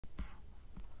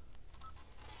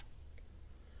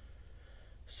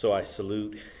So I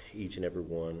salute each and every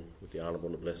one with the honorable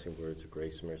and the blessing words of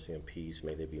grace, mercy, and peace.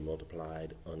 May they be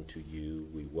multiplied unto you.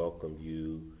 We welcome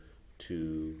you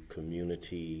to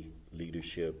community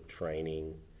leadership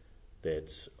training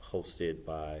that's hosted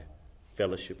by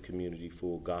Fellowship Community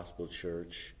Full Gospel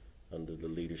Church under the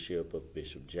leadership of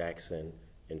Bishop Jackson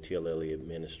and T.L. Elliott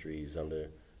Ministries under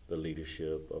the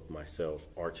leadership of myself,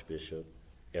 Archbishop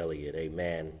Elliott.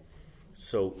 Amen.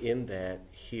 So in that,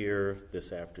 here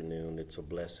this afternoon, it's a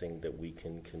blessing that we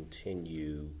can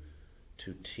continue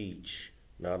to teach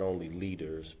not only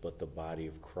leaders, but the body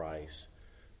of Christ,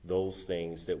 those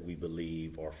things that we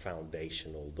believe are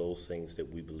foundational, those things that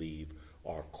we believe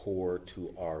are core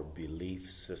to our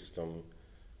belief system,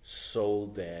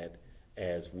 so that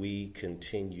as we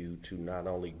continue to not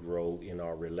only grow in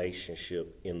our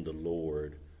relationship in the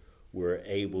Lord, we're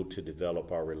able to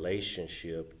develop our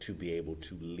relationship to be able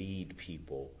to lead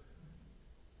people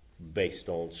based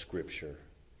on Scripture,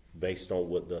 based on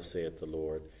what thus saith the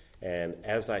Lord. And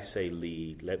as I say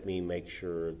lead, let me make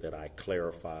sure that I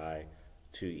clarify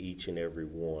to each and every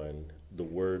one the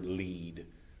word lead,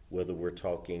 whether we're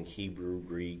talking Hebrew,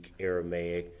 Greek,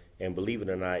 Aramaic, and believe it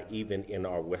or not, even in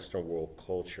our Western world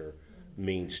culture,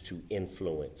 means to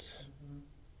influence.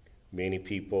 Many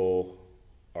people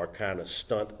are kind of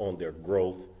stunt on their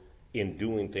growth in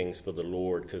doing things for the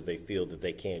Lord because they feel that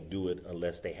they can't do it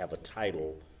unless they have a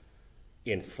title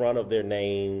in front of their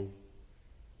name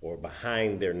or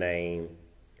behind their name.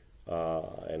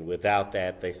 And without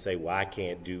that, they say, well, I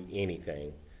can't do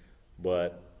anything.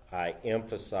 But I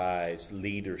emphasize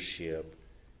leadership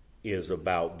is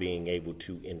about being able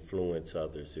to influence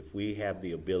others. If we have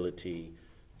the ability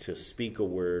to speak a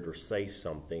word or say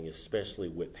something, especially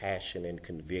with passion and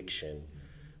conviction,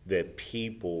 that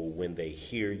people, when they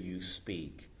hear you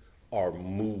speak, are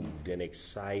moved and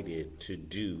excited to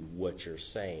do what you're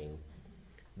saying,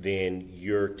 then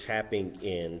you're tapping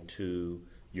into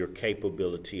your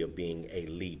capability of being a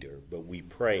leader. But we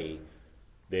pray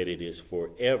that it is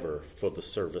forever for the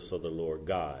service of the Lord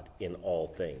God in all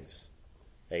things.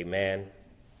 Amen.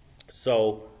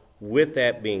 So with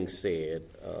that being said,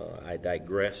 I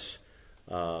digress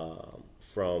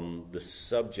from the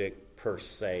subject per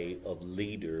se of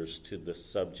leaders to the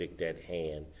subject at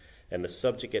hand. And the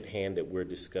subject at hand that we're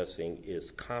discussing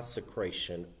is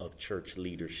consecration of church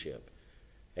leadership.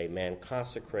 Amen.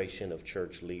 Consecration of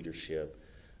church leadership.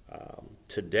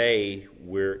 Today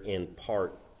we're in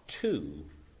part 2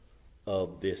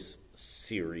 of this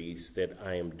series that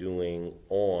I am doing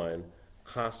on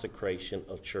consecration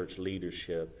of church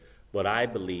leadership. But I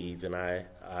believe, and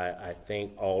I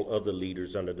think all other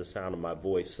leaders under the sound of my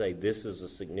voice say this is a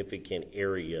significant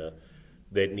area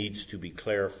that needs to be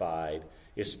clarified,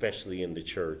 especially in the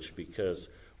church, because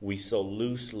we so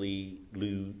loosely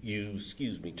use,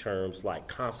 terms like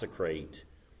consecrate,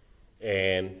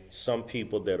 and some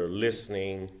people that are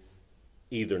listening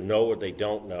either know or they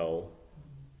don't know.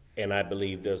 And I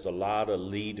believe there's a lot of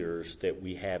leaders that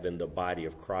we have in the body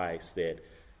of Christ that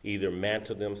either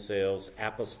mantle themselves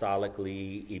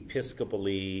apostolically,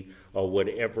 episcopally, or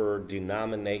whatever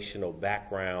denominational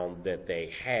background that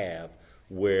they have,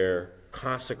 where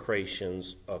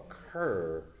consecrations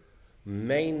occur,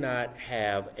 may not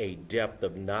have a depth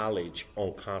of knowledge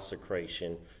on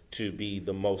consecration to be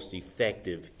the most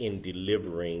effective in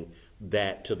delivering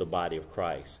that to the body of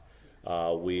Christ.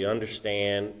 We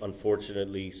understand,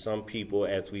 unfortunately, some people,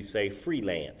 as we say,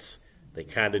 freelance. They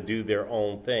kind of do their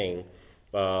own thing.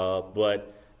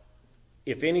 But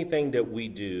if anything that we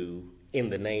do in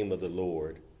the name of the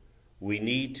Lord, we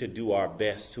need to do our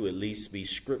best to at least be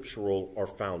scriptural or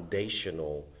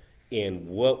foundational in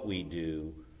what we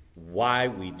do, why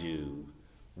we do,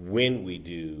 when we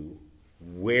do,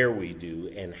 where we do,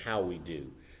 and how we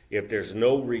do. If there's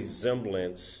no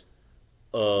resemblance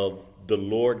of the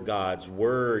Lord God's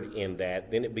word in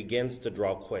that, then it begins to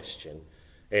draw question.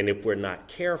 And if we're not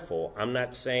careful, I'm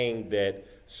not saying that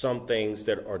some things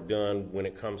that are done when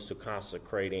it comes to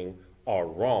consecrating are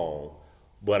wrong,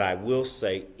 but I will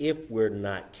say if we're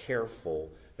not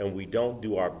careful and we don't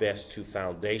do our best to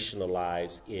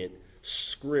foundationalize it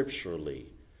scripturally,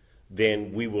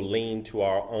 then we will lean to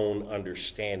our own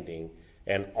understanding,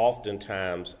 and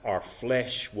oftentimes our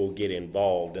flesh will get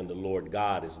involved and the Lord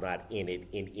God is not in it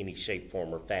in any shape,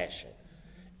 form, or fashion.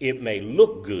 It may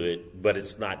look good, but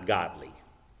it's not godly.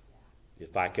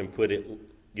 If I can put it,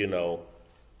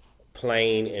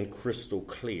 plain and crystal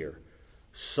clear.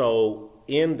 So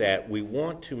in that, we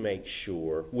want to make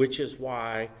sure, which is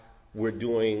why we're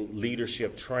doing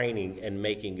leadership training and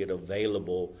making it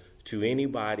available to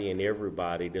anybody and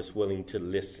everybody that's willing to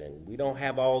listen. We don't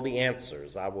have all the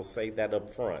answers. I will say that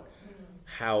up front.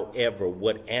 However,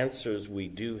 what answers we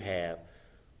do have,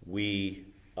 we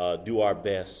do our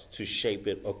best to shape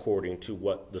it according to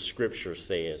what the Scripture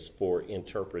says for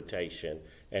interpretation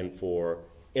and for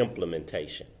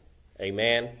implementation.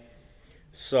 Amen?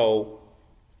 So,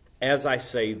 as I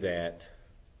say that,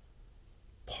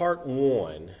 part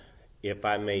one, if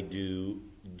I may do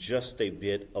just a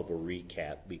bit of a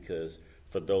recap, because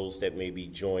for those that may be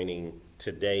joining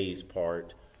today's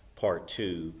part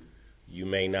two, you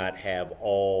may not have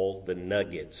all the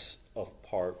nuggets of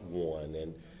part one.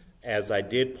 And as I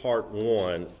did part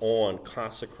one on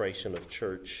consecration of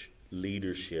church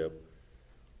leadership,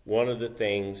 one of the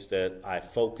things that I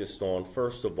focused on,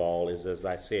 first of all, is, as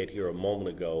I said here a moment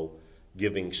ago,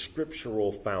 giving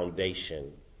scriptural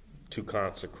foundation to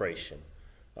consecration.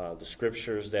 The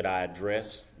scriptures that I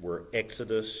addressed were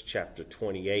Exodus chapter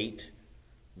 28,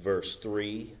 verse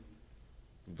 3,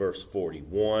 verse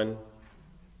 41,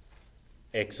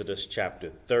 Exodus chapter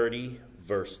 30,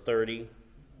 verse 30,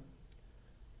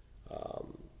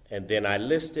 and then I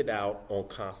listed out on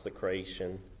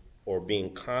consecration or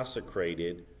being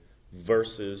consecrated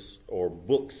verses or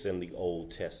books in the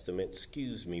Old Testament,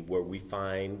 where we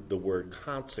find the word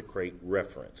consecrate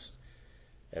referenced.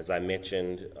 As I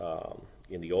mentioned,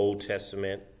 in the Old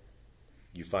Testament,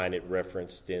 you find it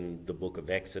referenced in the book of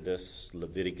Exodus,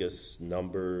 Leviticus,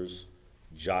 Numbers,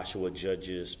 Joshua,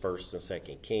 Judges, 1st and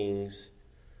 2nd Kings,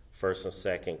 1st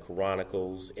and 2nd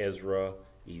Chronicles, Ezra,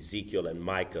 Ezekiel, and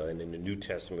Micah. And in the New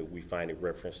Testament, we find it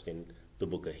referenced in the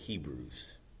book of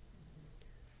Hebrews.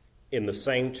 In the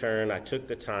same turn, I took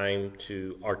the time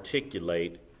to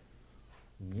articulate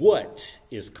what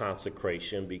is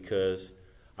consecration, because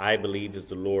I believe as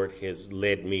the Lord has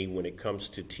led me when it comes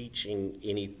to teaching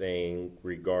anything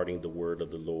regarding the word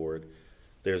of the Lord,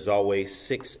 there's always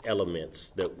 6 elements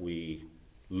that we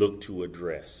look to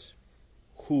address: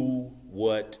 who,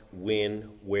 what, when,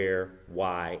 where,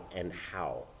 why, and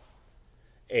how.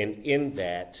 And in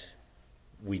that,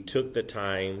 we took the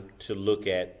time to look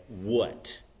at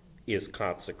what is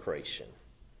consecration.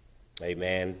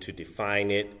 Amen. To define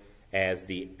it as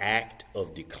the act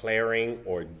of declaring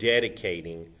or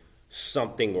dedicating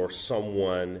something or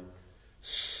someone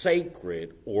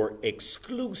sacred or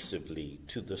exclusively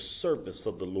to the service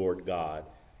of the Lord God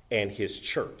and his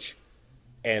church,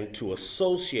 and to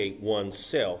associate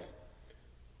oneself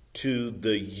to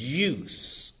the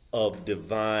use of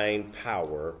divine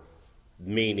power,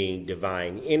 meaning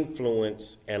divine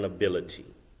influence and ability.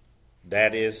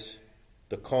 That is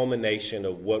the culmination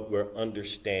of what we're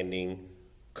understanding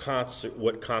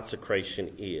what consecration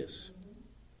is.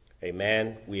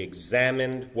 Amen. We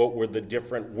examined what were the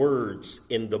different words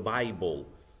in the Bible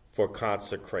for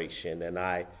consecration, and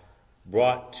I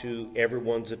brought to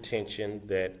everyone's attention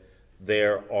that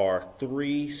there are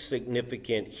 3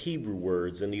 significant Hebrew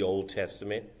words in the Old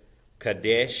Testament: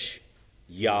 Kadesh,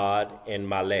 Yad, and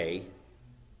Malay.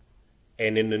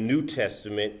 And in the New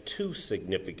Testament, 2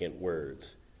 significant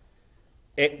words: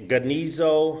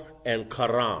 Ekganizo and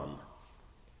Karam.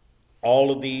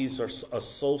 All of these are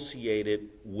associated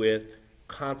with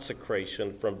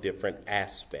consecration from different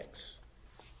aspects.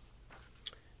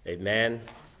 Amen.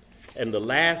 And the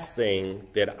last thing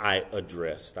that I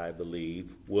addressed, I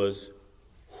believe, was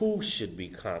who should be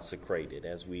consecrated.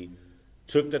 As we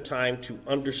took the time to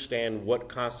understand what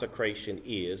consecration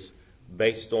is,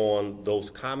 based on those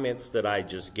comments that I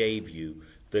just gave you,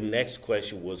 the next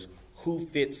question was who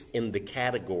fits in the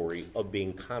category of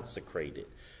being consecrated.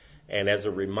 And as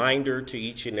a reminder to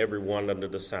each and every one under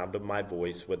the sound of my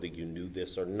voice, whether you knew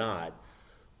this or not,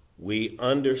 we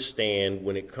understand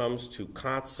when it comes to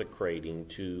consecrating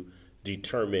to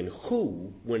determine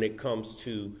who, when it comes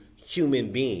to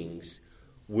human beings,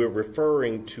 we're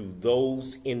referring to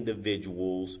those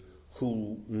individuals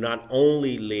who not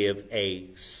only live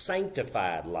a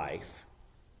sanctified life,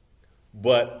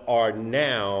 but are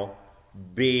now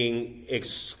being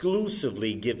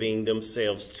exclusively giving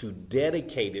themselves to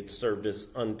dedicated service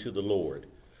unto the Lord.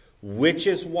 Which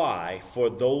is why, for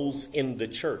those in the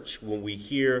church, when we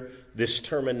hear this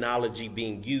terminology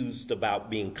being used about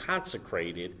being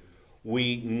consecrated,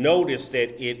 we notice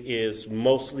that it is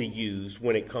mostly used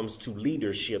when it comes to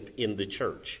leadership in the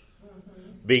church.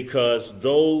 Because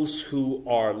those who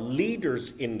are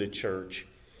leaders in the church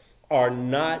are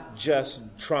not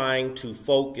just trying to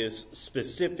focus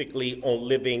specifically on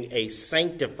living a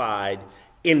sanctified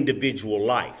individual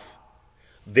life.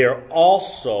 They're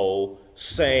also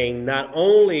saying, not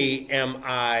only am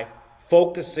I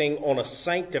focusing on a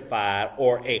sanctified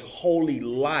or a holy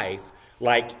life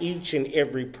like each and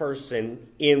every person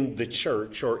in the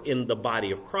church or in the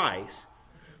body of Christ,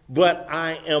 but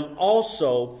I am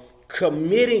also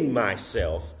committing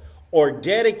myself or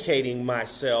dedicating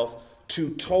myself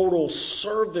to total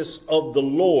service of the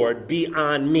Lord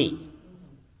beyond me.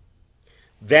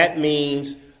 That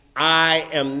means I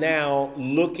am now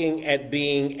looking at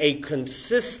being a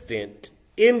consistent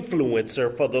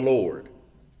influencer for the Lord.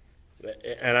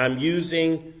 And I'm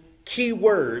using key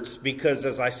words because,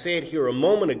 as I said here a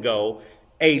moment ago,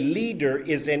 a leader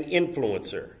is an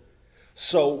influencer.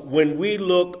 So when we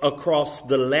look across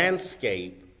the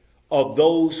landscape of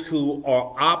those who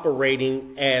are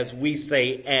operating, as we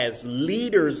say, as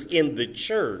leaders in the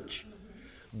church,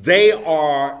 they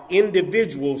are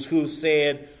individuals who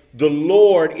said, the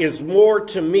Lord is more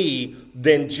to me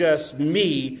than just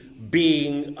me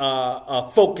being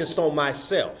focused on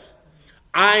myself.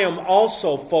 I am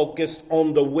also focused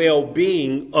on the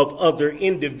well-being of other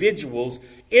individuals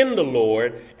in the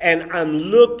Lord, and I'm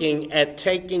looking at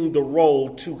taking the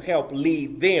role to help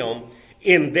lead them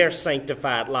in their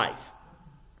sanctified life.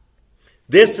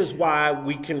 This is why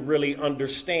we can really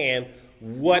understand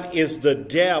what is the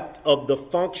depth of the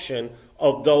function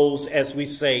of those, as we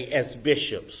say, as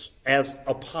bishops, as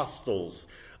apostles,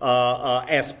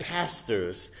 as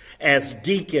pastors, as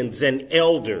deacons and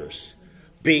elders,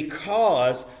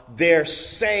 because they're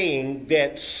saying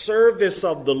that service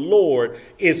of the Lord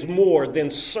is more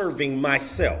than serving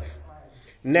myself.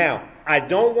 Now, I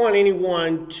don't want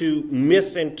anyone to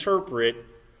misinterpret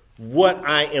what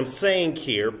I am saying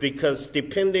here, because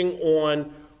depending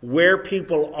on where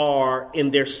people are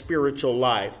in their spiritual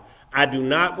life, I do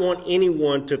not want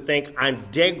anyone to think I'm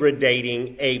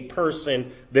degrading a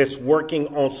person that's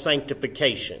working on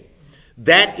sanctification.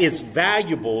 That is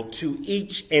valuable to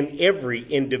each and every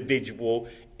individual,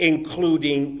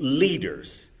 including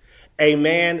leaders.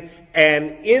 Amen.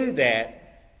 And in that,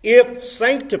 if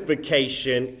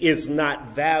sanctification is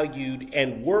not valued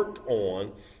and worked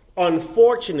on,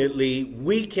 unfortunately,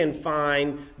 we can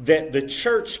find that the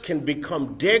church can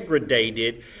become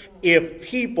degraded if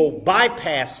people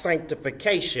bypass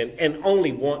sanctification and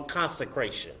only want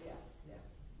consecration.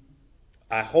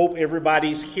 I hope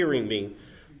everybody's hearing me,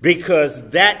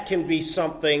 because that can be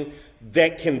something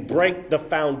that can break the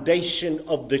foundation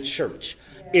of the church.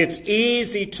 It's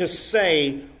easy to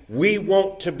say we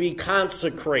want to be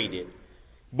consecrated,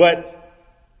 but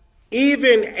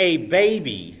even a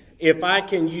baby, if I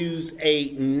can use a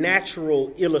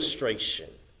natural illustration,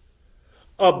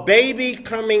 a baby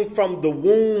coming from the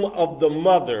womb of the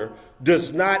mother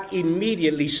does not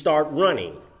immediately start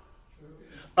running.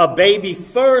 A baby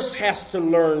first has to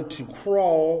learn to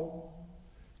crawl,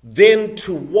 then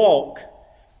to walk,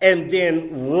 and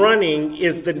then running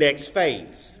is the next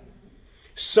phase.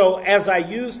 So as I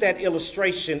use that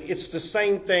illustration, it's the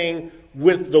same thing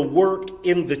with the work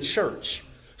in the church.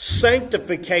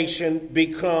 Sanctification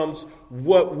becomes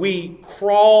what we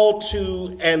crawl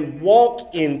to and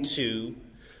walk into,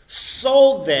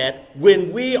 so that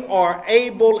when we are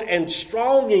able and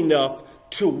strong enough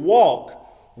to walk,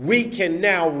 we can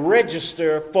now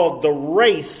register for the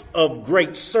race of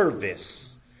great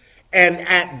service. And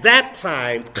at that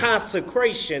time,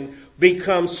 consecration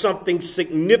becomes something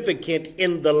significant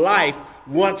in the life,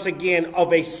 once again,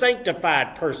 of a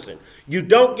sanctified person. You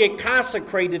don't get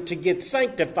consecrated to get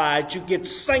sanctified. You get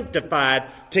sanctified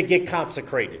to get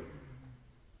consecrated.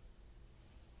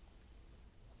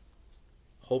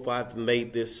 Hope I've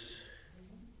made this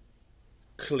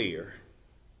clear.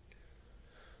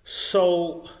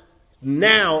 So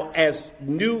now, as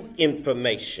new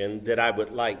information that I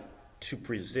would like to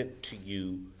present to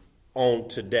you on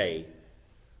today,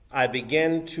 I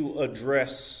began to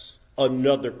address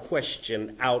another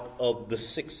question out of the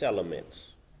 6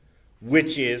 elements,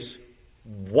 which is,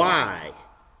 why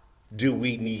do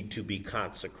we need to be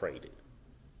consecrated?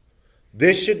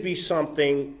 This should be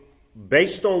something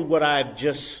based on what I've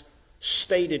just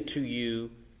stated to you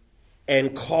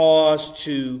and caused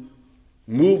to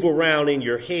move around in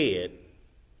your head.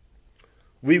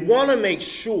 We want to make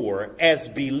sure as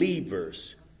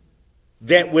believers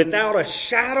that without a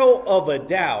shadow of a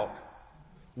doubt,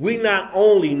 we not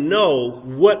only know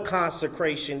what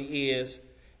consecration is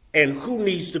and who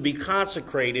needs to be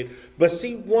consecrated, but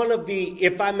see, one of the,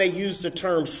 if I may use the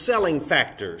term, selling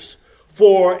factors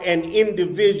for an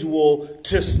individual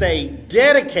to stay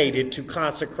dedicated to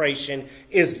consecration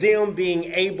is them being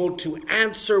able to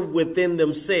answer within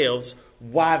themselves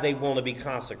why they want to be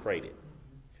consecrated.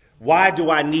 Why do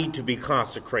I need to be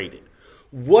consecrated?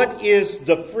 What is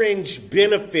the fringe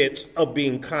benefits of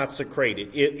being consecrated?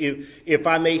 If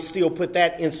I may still put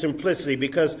that in simplicity,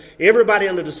 because everybody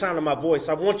under the sound of my voice,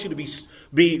 I want you to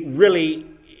be really,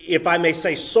 if I may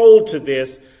say, sold to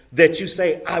this, that you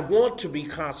say, I want to be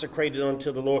consecrated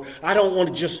unto the Lord. I don't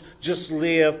want to just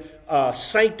live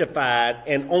sanctified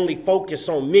and only focus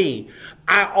on me,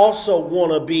 I also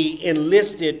want to be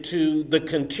enlisted to the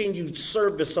continued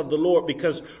service of the Lord.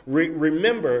 Because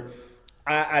remember,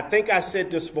 I think I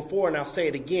said this before and I'll say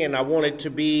it again. I want it to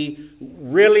be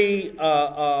really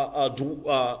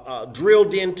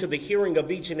drilled into the hearing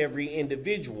of each and every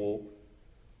individual.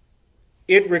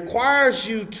 It requires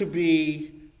you to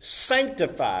be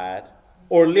sanctified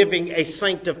or living a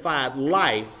sanctified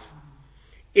life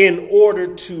in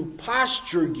order to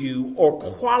posture you or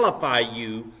qualify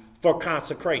you for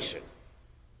consecration.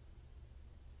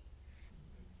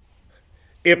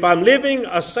 If I'm living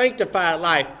a sanctified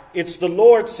life, it's the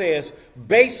Lord says,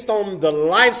 based on the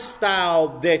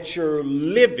lifestyle that you're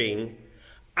living,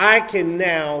 I can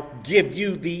now give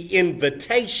you the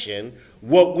invitation,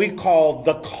 what we call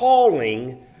the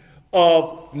calling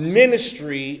of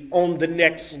ministry on the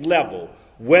next level.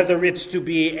 Whether it's to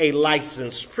be a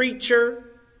licensed preacher,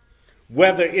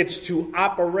 whether it's to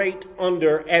operate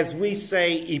under, as we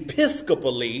say,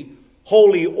 episcopally,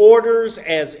 holy orders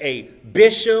as a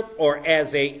bishop or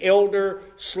as a elder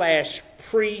 /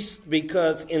 priest,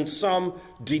 because in some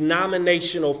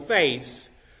denominational faiths,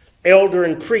 elder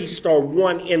and priest are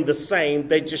one in the same.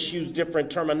 They just use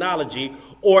different terminology.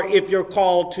 Or if you're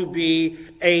called to be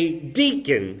a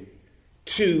deacon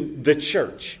to the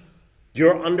church,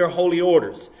 you're under holy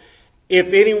orders.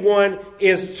 If anyone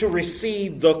is to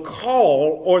receive the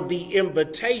call or the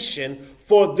invitation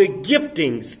for the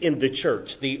giftings in the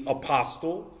church, the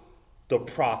apostle, the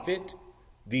prophet,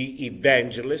 the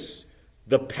evangelist,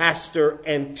 the pastor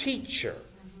and teacher.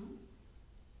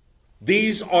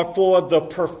 These are for the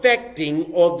perfecting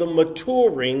or the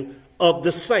maturing of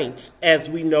the saints, as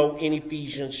we know in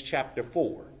Ephesians chapter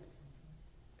 4.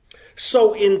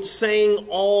 So in saying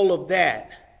all of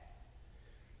that,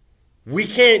 we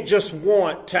can't just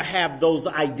want to have those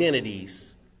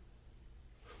identities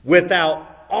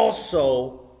without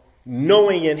also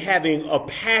knowing and having a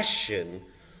passion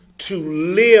to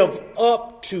live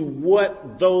up to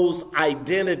what those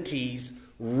identities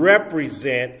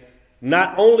represent,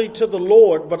 not only to the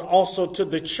Lord, but also to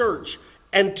the church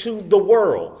and to the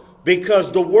world.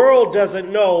 Because the world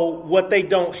doesn't know what they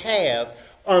don't have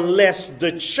unless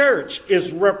the church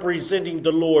is representing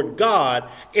the Lord God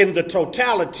in the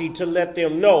totality to let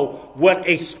them know what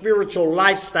a spiritual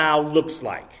lifestyle looks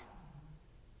like.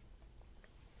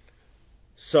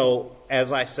 So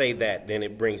as I say that, then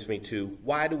it brings me to,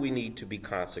 why do we need to be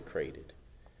consecrated?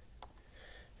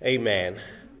 Amen.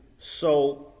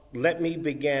 So let me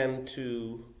begin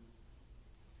to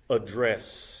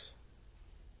address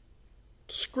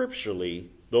scripturally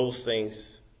those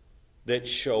things that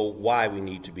show why we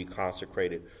need to be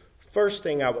consecrated. First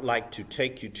thing I would like to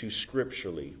take you to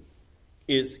scripturally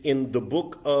is in the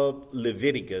book of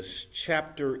Leviticus,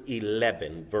 chapter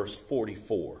 11, verse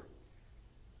 44.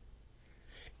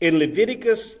 In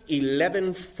Leviticus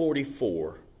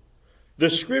 11:44, the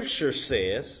scripture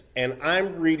says, and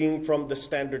I'm reading from the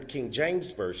Standard King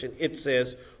James Version, it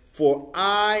says, "For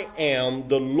I am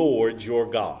the Lord your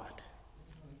God.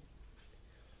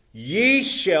 Ye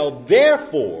shall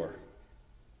therefore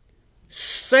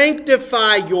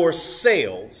sanctify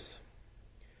yourselves,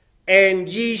 and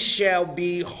ye shall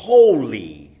be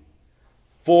holy,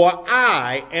 for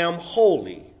I am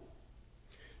holy.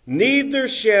 Neither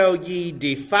shall ye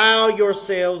defile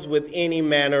yourselves with any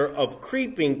manner of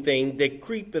creeping thing that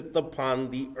creepeth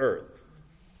upon the earth."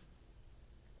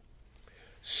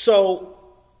 So,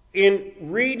 in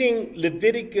reading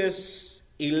Leviticus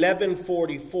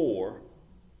 11:44,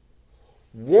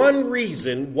 one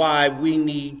reason why we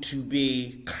need to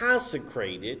be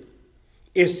consecrated,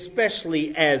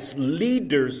 especially as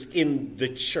leaders in the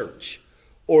church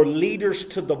or leaders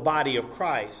to the body of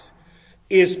Christ,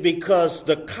 is because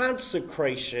the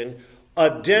consecration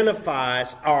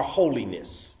identifies our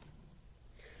holiness.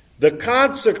 The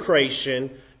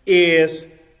consecration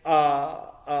is,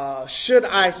 should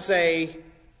I say,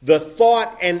 the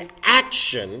thought and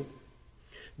action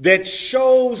that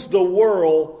shows the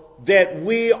world that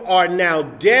we are now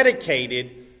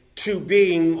dedicated to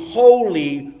being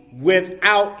holy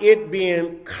without it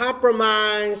being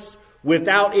compromised,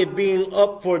 without it being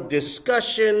up for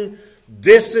discussion.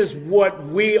 This is what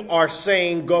we are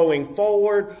saying going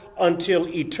forward until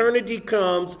eternity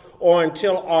comes, or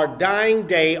until our dying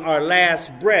day, our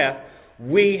last breath.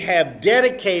 We have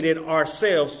dedicated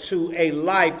ourselves to a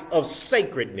life of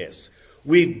sacredness.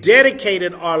 We've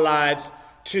dedicated our lives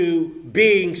to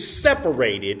being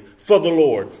separated for the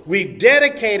Lord. We've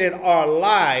dedicated our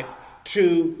life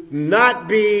to not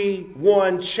be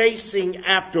one chasing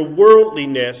after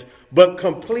worldliness, but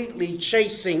completely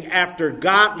chasing after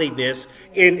godliness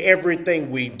in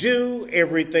everything we do,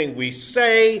 everything we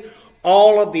say.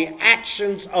 All of the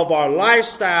actions of our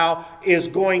lifestyle is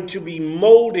going to be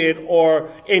molded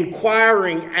or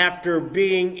inquiring after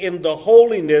being in the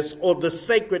holiness or the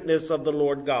sacredness of the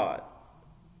Lord God.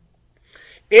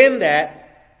 In that,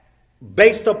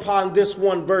 based upon this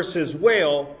one verse as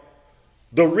well,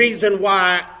 the reason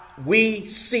why we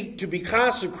seek to be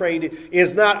consecrated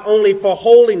is not only for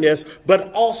holiness,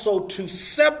 but also to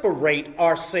separate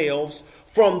ourselves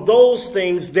from those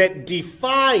things that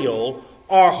defile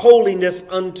our holiness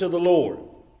unto the Lord.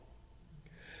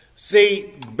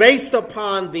 See, based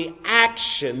upon the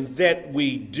action that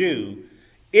we do,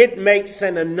 it makes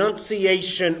an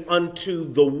enunciation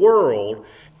unto the world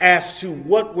as to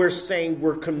what we're saying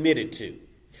we're committed to.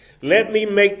 Let me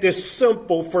make this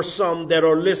simple for some that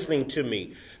are listening to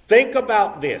me. Think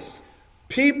about this.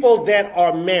 People that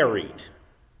are married.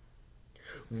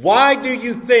 Why do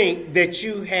you think that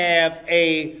you have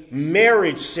a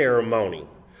marriage ceremony?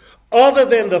 Other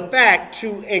than the fact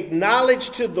to acknowledge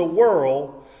to the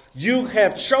world you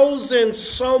have chosen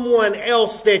someone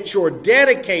else that you're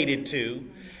dedicated to,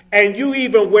 and you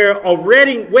even wear a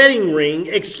wedding ring,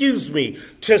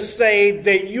 to say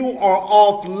that you are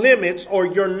off limits or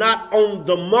you're not on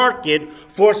the market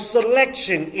for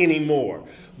selection anymore.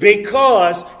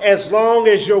 Because as long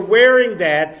as you're wearing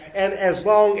that and as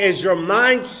long as your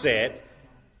mindset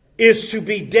is to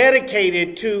be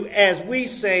dedicated to, as we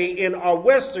say in our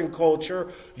Western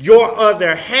culture, your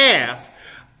other half,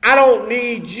 I don't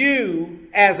need you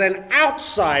as an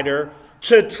outsider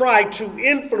to try to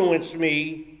influence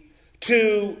me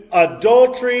to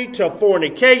adultery, to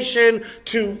fornication,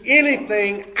 to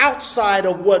anything outside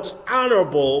of what's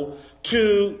honorable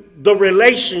to the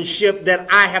relationship that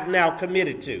I have now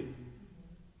committed to.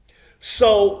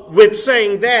 So with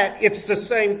saying that, it's the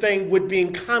same thing with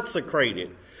being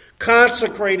consecrated.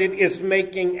 Consecrated is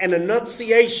making an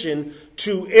enunciation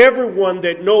to everyone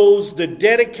that knows the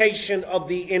dedication of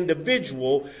the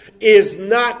individual is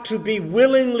not to be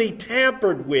willingly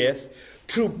tampered with,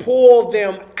 to pull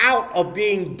them out of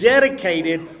being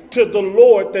dedicated to the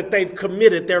Lord that they've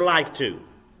committed their life to.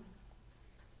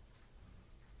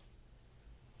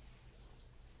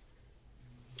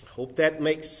 Hope that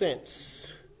makes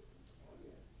sense.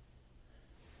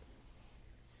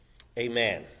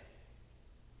 Amen.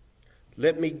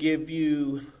 Let me give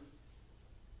you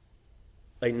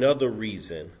another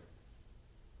reason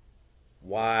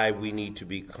why we need to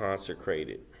be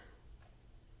consecrated.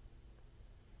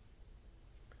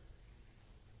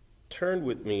 Turn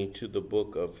with me to the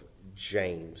book of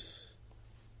James,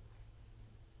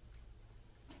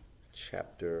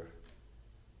 chapter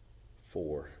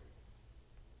 4,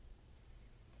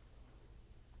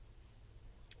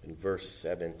 in verse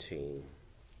 17.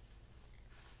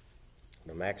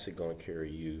 And I'm actually going to carry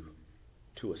you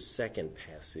to a second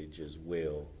passage as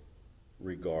well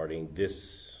regarding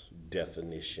this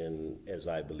definition, as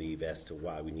I believe, as to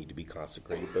why we need to be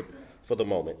consecrated. But for the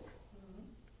moment,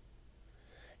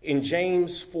 in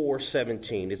James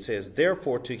 4:17, it says,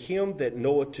 "Therefore to him that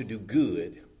knoweth to do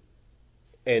good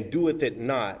and doeth it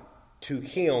not, to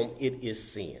him it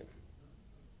is sin."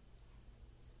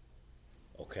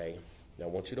 Okay, now I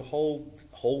want you to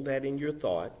hold that in your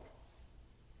thought.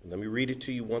 Let me read it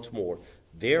to you once more.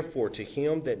 Therefore to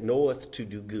him that knoweth to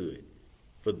do good,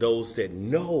 for those that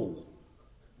know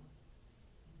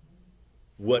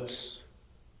what's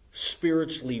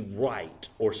spiritually right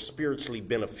or spiritually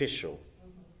beneficial,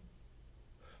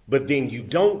 but then you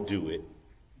don't do it,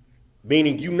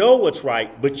 meaning you know what's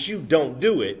right, but you don't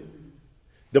do it,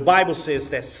 the Bible says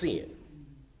that's sin.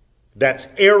 That's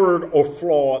errored or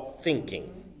flawed thinking.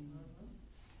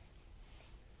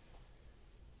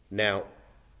 Now,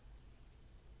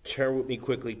 turn with me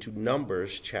quickly to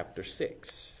Numbers chapter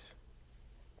 6.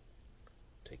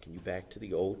 Taking you back to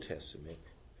the Old Testament.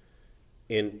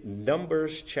 In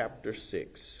Numbers chapter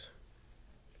 6,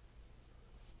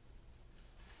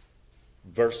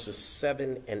 verses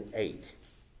 7 and 8.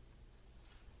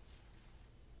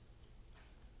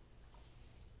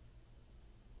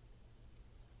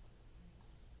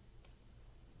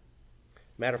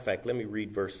 Matter of fact, let me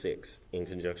read verse 6 in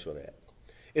conjunction with that.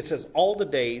 It says, "All the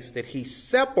days that he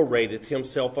separated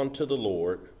himself unto the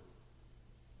Lord,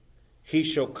 he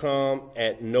shall come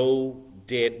at no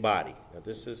dead body." Now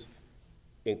this is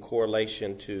in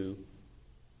correlation to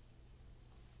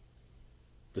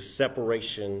the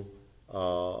separation,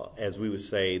 as we would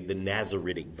say, the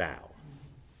Nazaritic vow.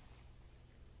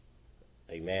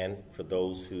 Amen. For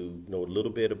those who know a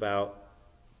little bit about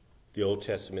the Old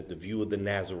Testament, the view of the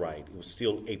Nazarite. It was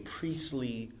still a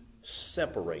priestly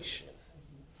separation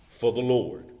for the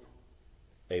Lord.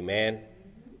 Amen.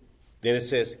 Then it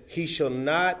says, he shall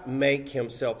not make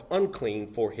himself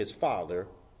unclean for his father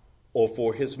or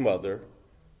for his mother,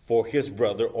 for his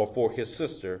brother or for his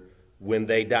sister when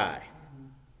they die,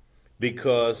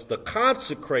 because the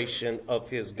consecration of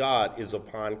his God is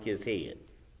upon his head.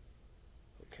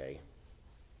 Okay.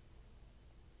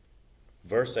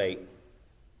 Verse 8.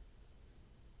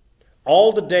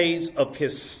 All the days of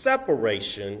his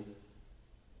separation,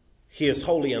 he is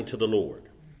holy unto the Lord.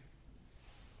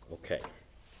 Okay.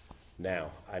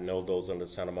 Now, I know those under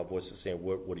the sound of my voice are saying,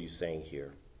 what are you saying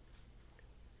here?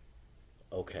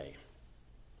 Okay.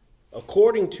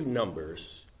 According to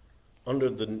Numbers, under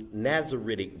the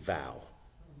Nazaritic vow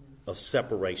of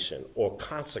separation or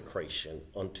consecration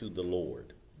unto the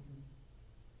Lord,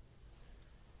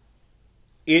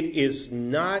 it is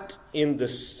not in the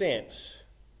sense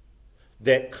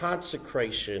that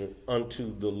consecration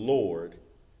unto the Lord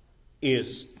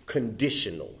is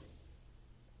conditional.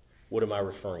 What am I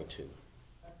referring to?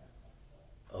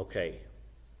 Okay.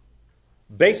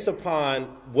 Based upon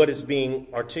what is being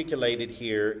articulated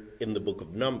here in the book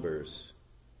of Numbers,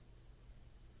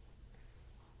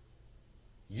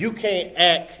 you can't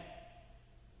act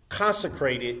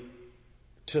consecrated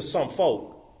to some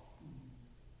folk,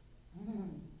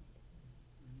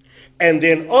 and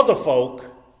then other folk,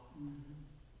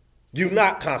 you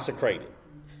not consecrated.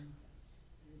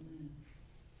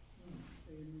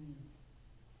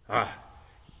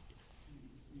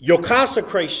 Your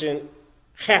consecration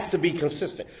has to be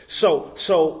consistent.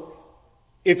 So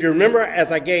if you remember,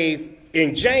 as I gave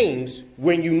in James,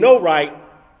 when you know right,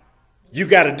 you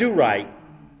got to do right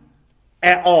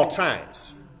at all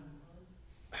times.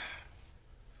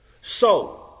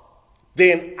 So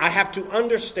then I have to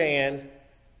understand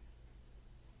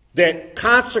that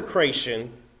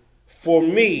consecration for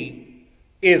me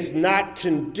is not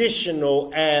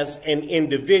conditional as an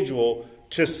individual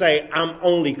to say I'm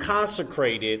only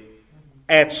consecrated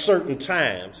at certain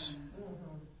times.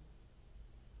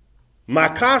 My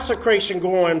consecration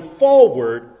going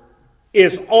forward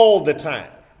is all the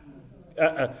time.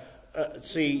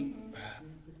 See,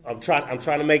 I'm trying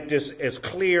to make this as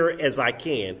clear as I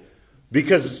can,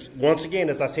 because once again,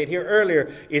 as I said here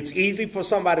earlier, it's easy for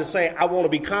somebody to say, I want to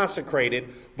be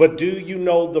consecrated, but do you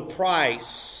know the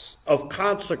price of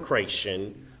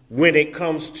consecration when it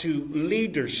comes to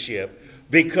leadership?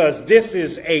 Because this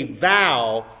is a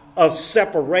vow of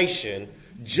separation,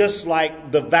 just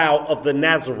like the vow of the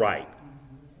Nazarite.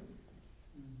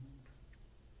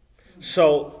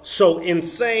 So in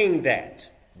saying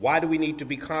that, why do we need to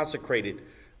be consecrated?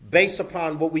 Based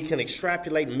upon what we can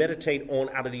extrapolate and meditate on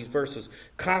out of these verses,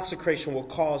 consecration will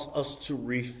cause us to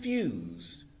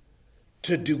refuse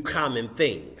to do common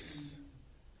things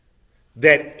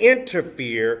that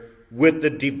interfere with the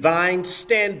divine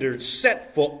standards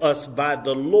set for us by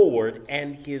the Lord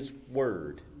and his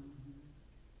word.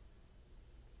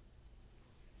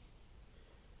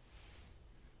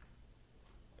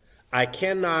 I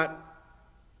cannot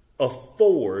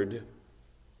afford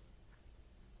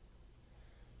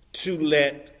to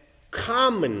let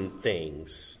common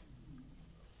things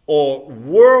or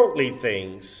worldly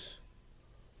things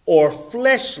or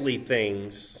fleshly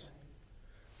things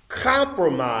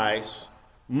compromise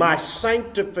my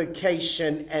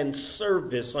sanctification and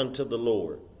service unto the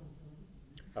Lord.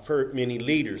 I've heard many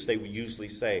leaders, they would usually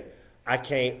say, I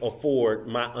can't afford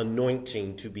my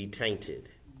anointing to be tainted.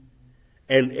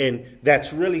 And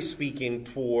that's really speaking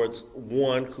towards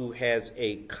one who has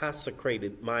a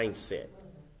consecrated mindset.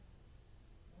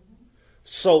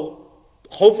 So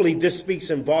hopefully this speaks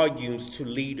in volumes to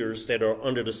leaders that are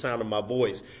under the sound of my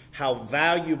voice, how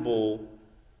valuable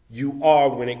you are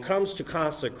when it comes to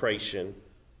consecration.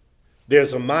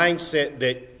 There's a mindset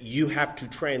that you have to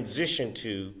transition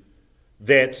to,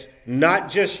 that's not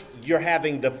just you're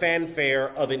having the fanfare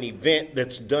of an event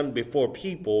that's done before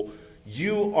people.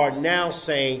 You are now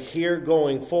saying, here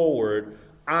going forward,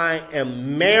 I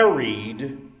am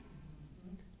married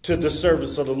to the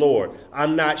service of the Lord.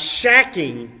 I'm not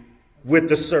shacking with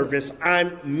the service.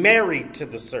 I'm married to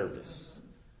the service.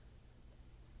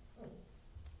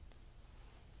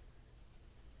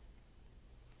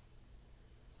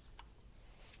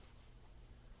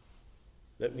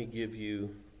 Let me give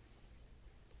you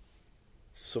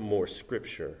some more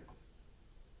scripture,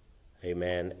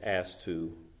 amen, as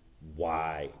to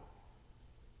why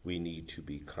we need to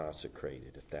be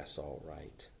consecrated, if that's all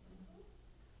right.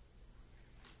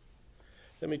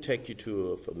 Let me take you to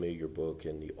a familiar book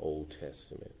in the Old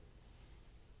Testament.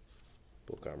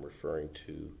 The book I'm referring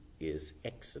to is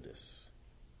Exodus.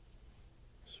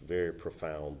 It's a very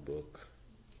profound book.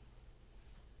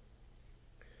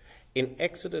 In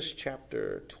Exodus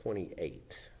chapter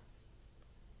 28,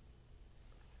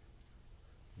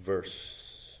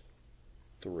 verse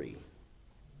 3.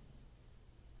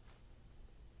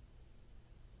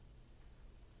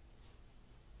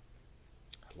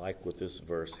 I like what this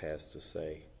verse has to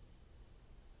say.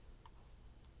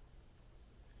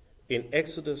 In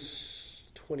Exodus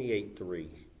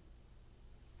 28:3,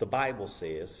 the Bible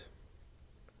says,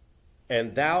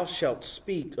 "And thou shalt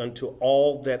speak unto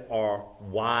all that are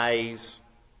wise-hearted,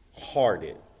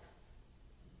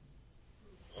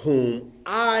 whom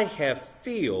I have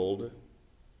filled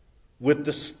with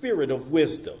the spirit of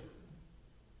wisdom."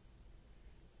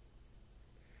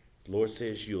 The Lord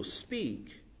says you'll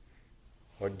speak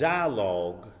or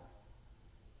dialogue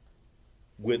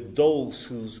with those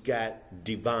who's got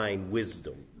divine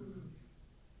wisdom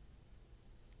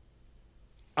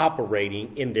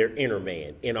operating in their inner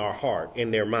man, in our heart,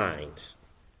 in their minds.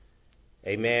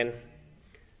 Amen.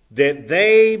 That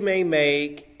they may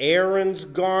make Aaron's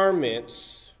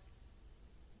garments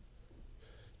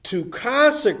to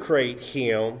consecrate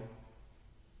him.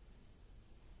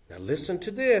 Now listen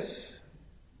to this.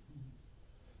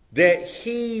 That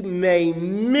he may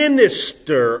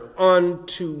minister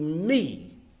unto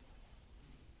me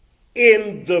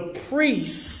in the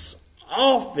priest's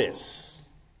office.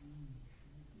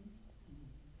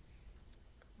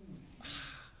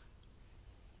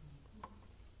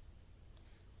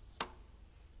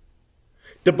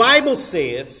 The Bible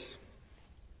says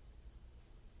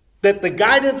that the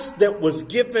guidance that was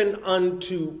given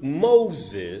unto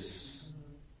Moses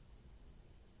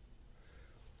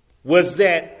was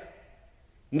that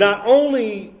not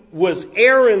only was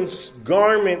Aaron's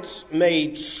garments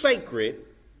made sacred,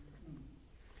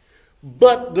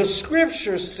 but the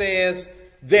scripture says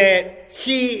that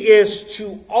he is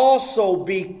to also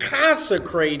be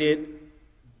consecrated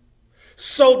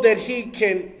so that he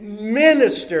can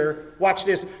minister, watch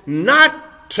this,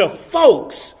 not to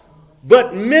folks,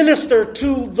 but minister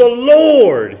to the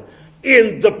Lord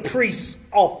in the priest's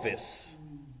office.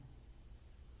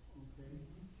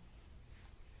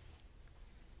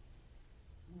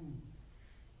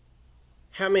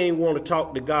 How many want to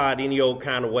talk to God any old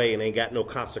kind of way and ain't got no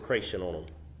consecration on them?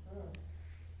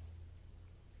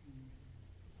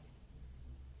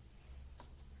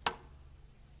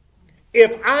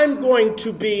 If I'm going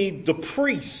to be the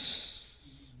priest,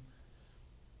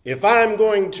 if I'm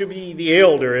going to be the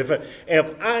elder,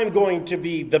 if I'm going to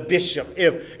be the bishop,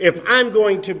 if I'm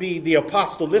going to be the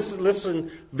apostle, listen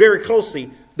very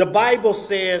closely. The Bible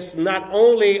says not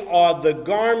only are the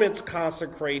garments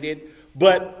consecrated,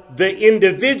 but the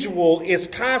individual is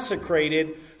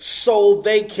consecrated so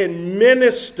they can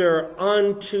minister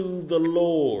unto the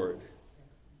Lord.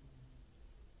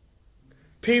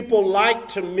 People like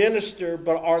to minister,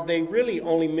 but are they really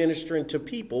only ministering to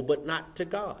people, but not to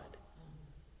God?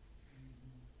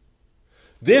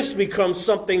 This becomes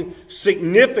something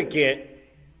significant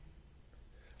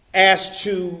as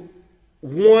to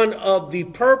one of the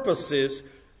purposes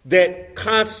that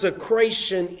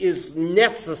consecration is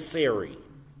necessary.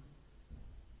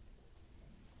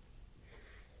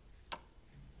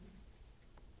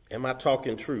 Am I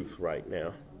talking truth right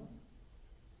now?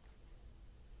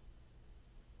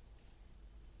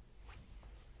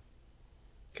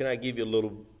 Can I give you a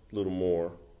little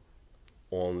more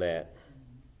on that?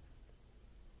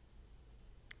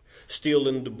 Still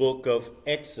in the book of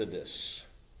Exodus.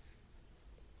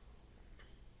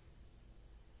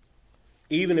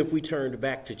 Even if we turned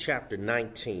back to chapter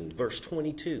 19, verse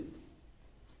 22.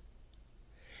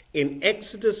 In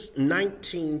Exodus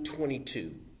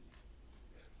 19:22,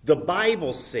 the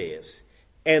Bible says,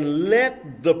 "And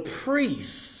let the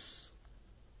priests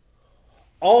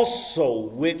also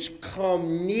which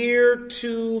come near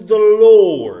to the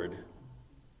Lord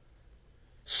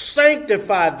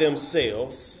sanctify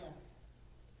themselves,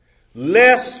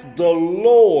 lest the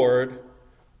Lord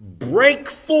break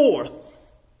forth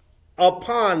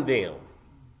upon them."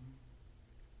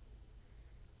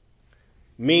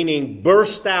 Meaning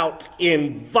burst out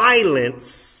in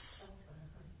violence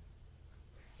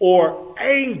or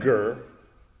anger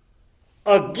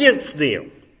against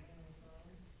them.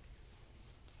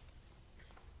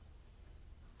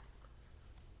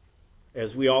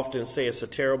 As we often say, it's a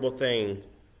terrible thing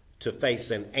to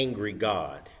face an angry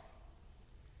God.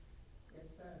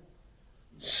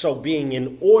 So being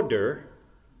in order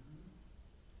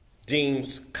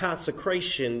deems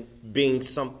consecration being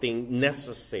something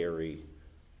necessary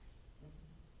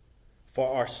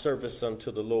for our service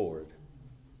unto the Lord.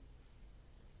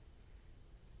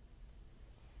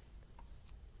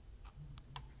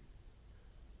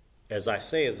 as I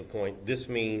say as a point, this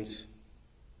means,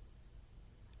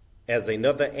 as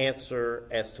another answer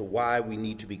as to why we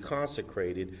need to be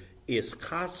consecrated, is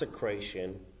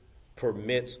consecration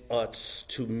permits us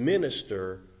to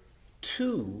minister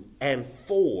to and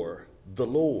for the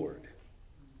Lord.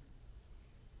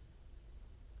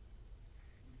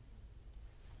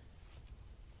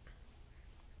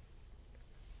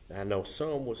 I know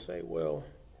some will say, well,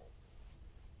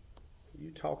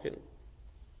 you talking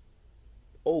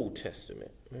Old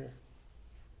Testament, man.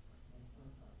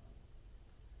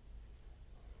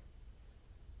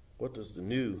 What does the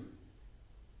New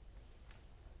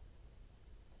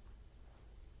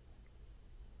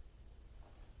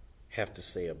have to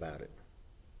say about it?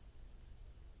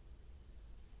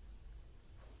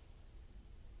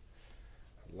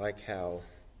 I like how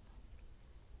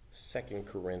 2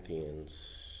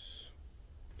 Corinthians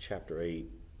chapter 8,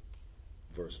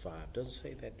 verse 5 doesn't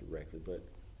say that directly, but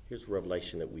here's a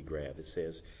revelation that we grab. It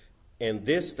says, "And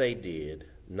this they did,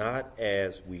 not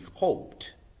as we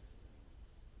hoped,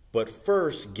 but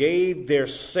first gave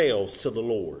themselves to the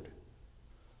Lord,"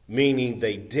 meaning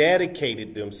they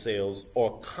dedicated themselves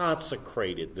or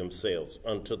consecrated themselves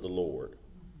unto the Lord,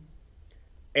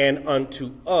 "and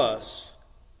unto us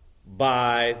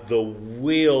by the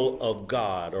will of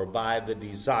God," or by the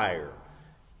desire.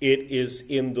 It is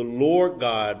in the Lord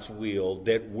God's will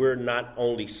that we're not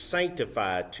only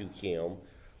sanctified to him,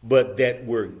 but that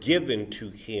we're given to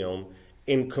him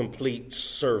in complete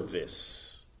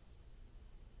service.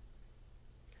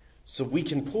 So we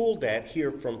can pull that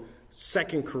here from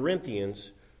 2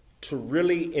 Corinthians to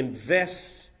really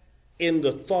invest in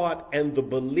the thought and the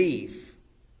belief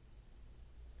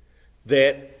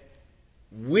that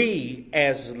we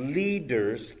as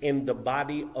leaders in the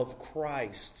body of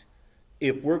Christ,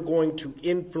 if we're going to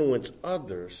influence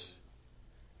others,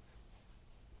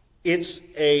 it's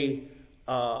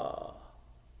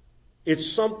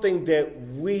something that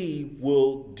we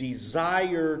will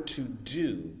desire to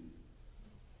do,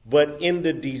 but in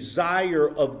the desire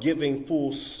of giving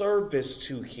full service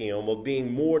to him, of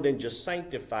being more than just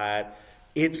sanctified,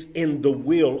 it's in the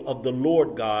will of the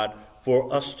Lord God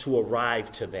for us to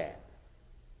arrive to that.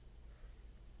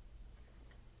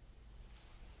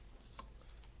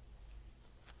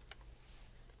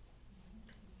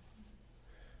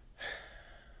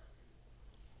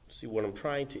 See, what I'm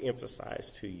trying to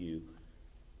emphasize to you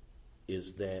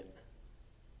is that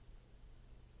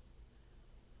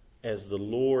as the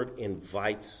Lord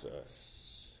invites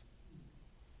us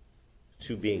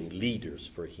to being leaders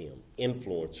for him,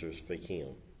 influencers for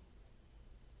him,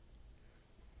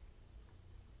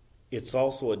 it's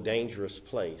also a dangerous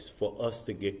place for us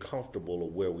to get comfortable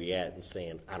of where we're at and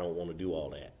saying, I don't want to do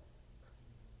all that.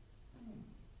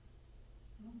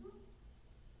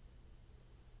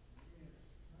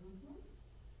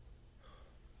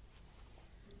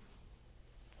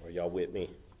 Are y'all with me?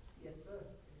 Yes, sir.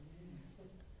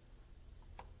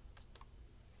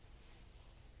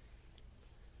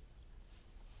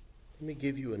 Let me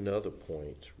give you another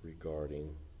point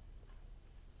regarding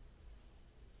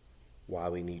why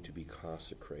we need to be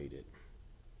consecrated.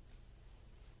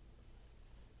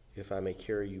 If I may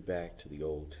carry you back to the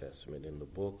Old Testament, in the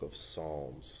book of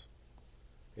Psalms,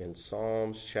 in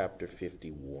Psalms chapter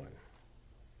 51.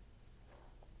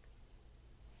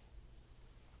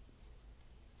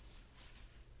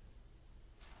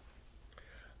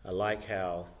 I like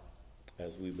how,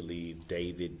 as we believe,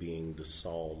 David being the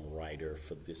psalm writer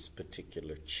for this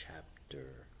particular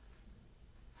chapter,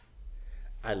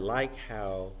 I like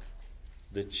how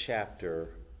the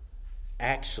chapter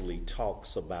actually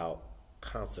talks about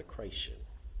consecration,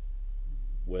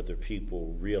 whether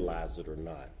people realize it or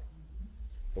not.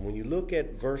 And when you look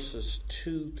at verses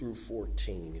 2 through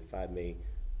 14, if I may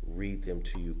read them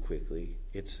to you quickly,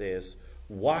 it says,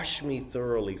 "Wash me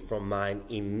thoroughly from mine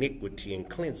iniquity and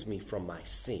cleanse me from my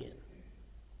sin.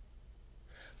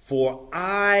 For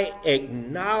I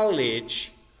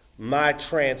acknowledge my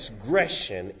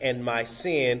transgression, and my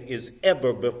sin is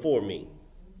ever before me."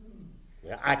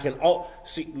 I can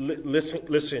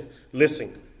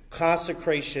listen.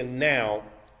 Consecration now.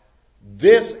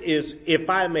 This is, if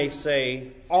I may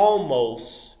say,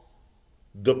 almost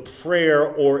the prayer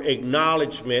or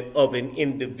acknowledgement of an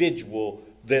individual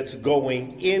that's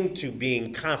going into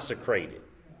being consecrated.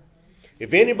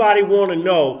 If anybody want to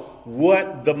know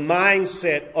what the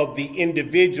mindset of the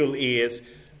individual is,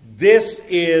 this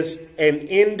is an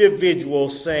individual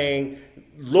saying,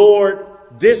 Lord,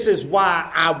 this is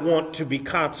why I want to be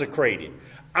consecrated.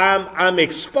 I'm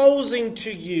exposing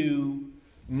to you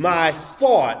my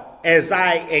thought as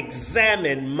I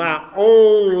examine my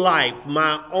own life,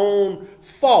 my own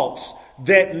faults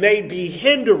that may be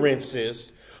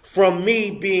hindrances from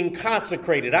me being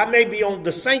consecrated. I may be on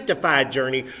the sanctified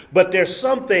journey, but there's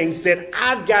some things that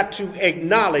I've got to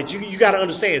acknowledge. You got to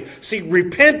understand. See,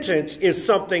 repentance is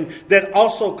something that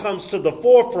also comes to the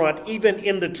forefront, even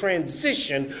in the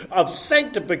transition of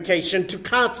sanctification to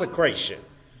consecration.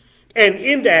 And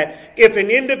in that, if an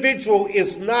individual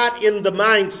is not in the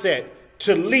mindset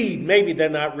to lead, maybe they're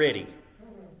not ready.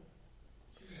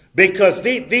 Because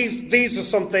these are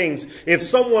some things, if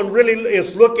someone really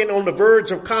is looking on the verge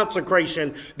of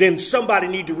consecration, then somebody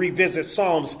need to revisit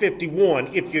Psalms 51,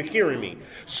 if you're hearing me.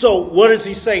 So what does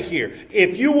he say here?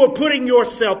 If you were putting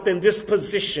yourself in this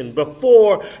position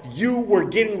before you were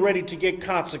getting ready to get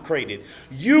consecrated,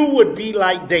 you would be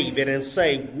like David and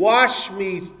say, wash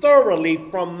me thoroughly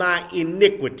from my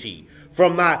iniquity,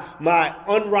 from my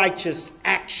unrighteous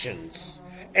actions,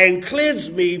 and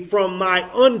cleanse me from my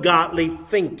ungodly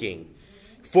thinking.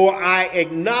 For I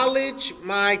acknowledge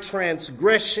my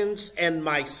transgressions, and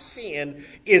my sin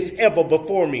is ever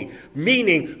before me.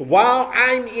 Meaning, while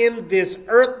I'm in this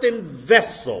earthen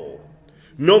vessel,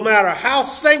 no matter how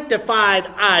sanctified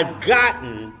I've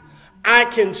gotten, I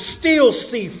can still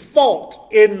see fault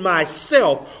in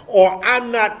myself, or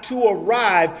I'm not to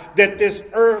arrive that this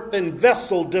earthen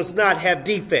vessel does not have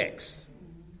defects.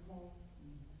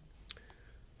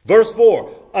 Verse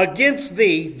 4, against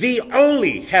thee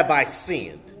only have I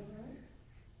sinned.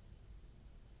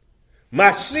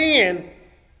 My sin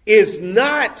is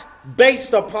not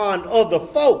based upon other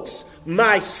folks.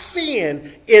 My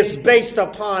sin is based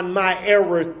upon my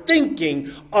error thinking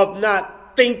of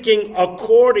not thinking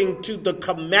according to the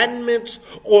commandments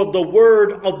or the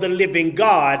word of the living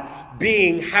God,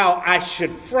 being how I should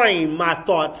frame my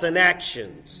thoughts and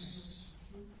actions.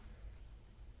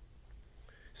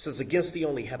 It says, against thee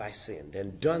only have I sinned,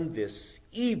 and done this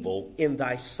evil in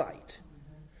thy sight,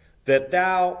 that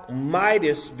thou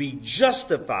mightest be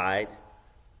justified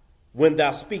when thou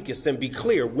speakest, and be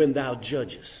clear when thou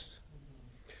judgest.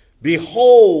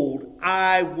 Behold,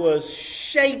 I was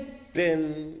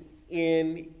shapen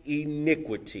in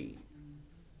iniquity.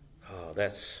 Oh,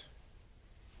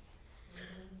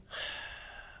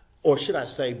 or should I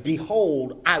say,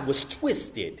 behold, I was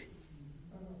twisted.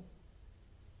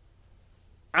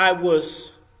 I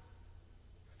was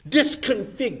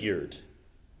disconfigured.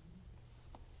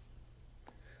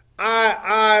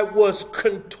 I was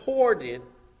contorted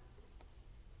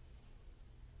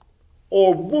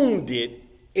or wounded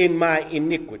in my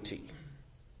iniquity.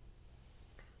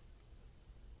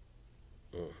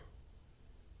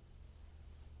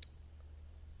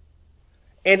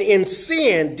 And in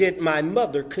sin did my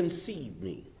mother conceive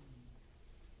me.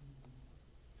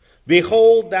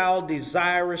 Behold, thou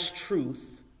desirest truth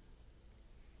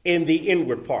in the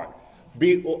inward part.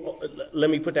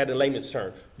 Let me put that in layman's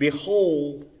terms.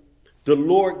 Behold, the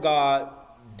Lord God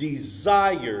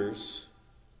desires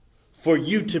for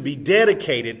you to be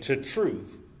dedicated to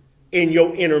truth in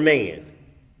your inner man,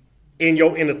 in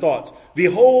your inner thoughts.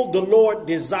 Behold, the Lord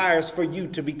desires for you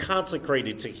to be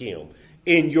consecrated to him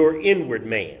in your inward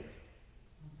man.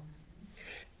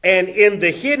 And in the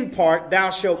hidden part,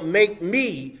 thou shalt make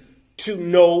me to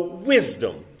know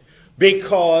wisdom.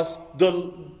 Because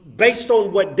based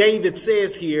on what David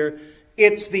says here,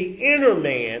 it's the inner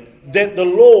man that the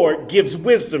Lord gives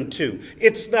wisdom to.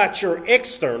 It's not your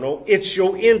external, it's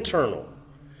your internal.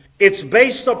 It's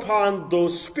based upon the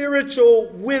spiritual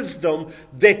wisdom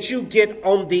that you get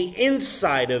on the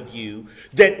inside of you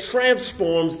that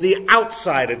transforms the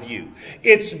outside of you.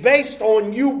 It's based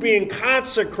on you being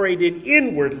consecrated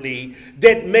inwardly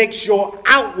that makes your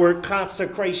outward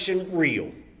consecration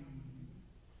real.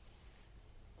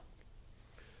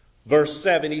 Verse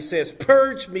 7, he says,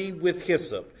 purge me with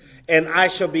hyssop, and I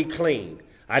shall be clean.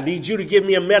 I need you to give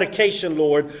me a medication,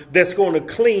 Lord, that's going to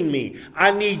clean me.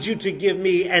 I need you to give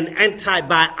me an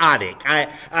antibiotic.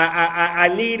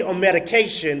 I need a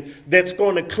medication that's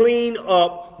going to clean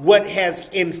up what has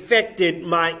infected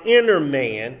my inner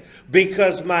man,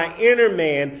 because my inner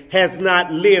man has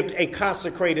not lived a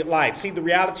consecrated life. See, the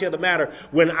reality of the matter,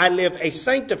 when I live a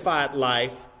sanctified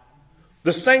life,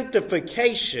 the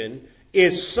sanctification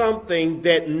is something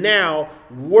that now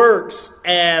works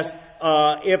as,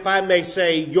 if I may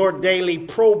say, your daily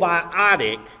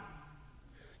probiotic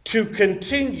to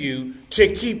continue to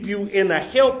keep you in a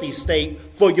healthy state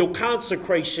for your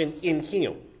consecration in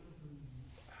him.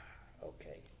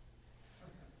 Okay.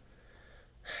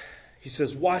 He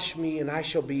says, wash me and I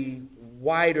shall be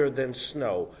whiter than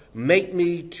snow. Make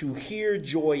me to hear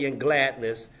joy and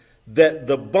gladness, that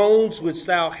the bones which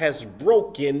thou hast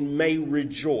broken may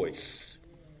rejoice.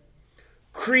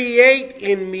 Create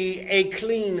in me a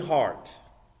clean heart.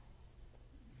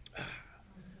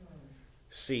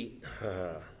 See,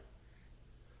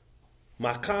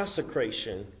 my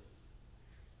consecration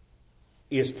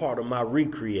is part of my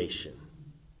recreation.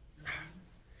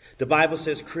 The Bible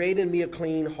says, create in me a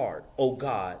clean heart, O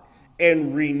God,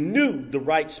 and renew the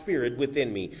right spirit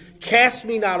within me. Cast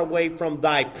me not away from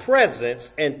thy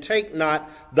presence, and take not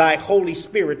thy Holy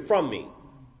Spirit from me.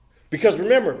 Because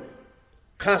remember,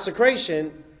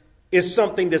 consecration is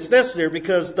something that's necessary,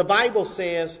 because the Bible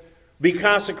says, be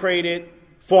consecrated,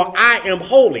 for I am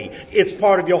holy. It's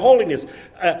part of your holiness.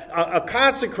 A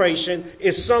consecration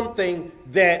is something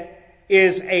that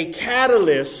is a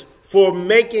catalyst for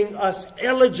making us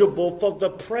eligible for the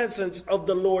presence of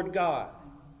the Lord God.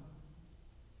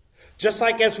 Just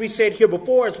like as we said here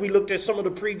before, as we looked at some of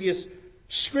the previous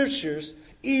scriptures,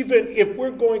 even if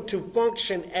we're going to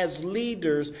function as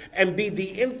leaders and be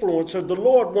the influencer, the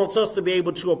Lord wants us to be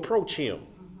able to approach him.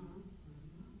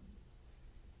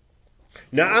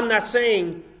 Now, I'm not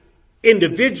saying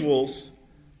individuals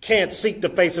can't seek the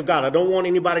face of God. I don't want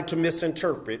anybody to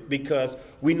misinterpret, because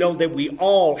we know that we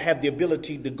all have the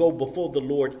ability to go before the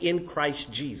Lord in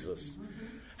Christ Jesus.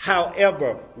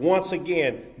 However, once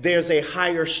again, there's a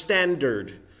higher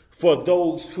standard for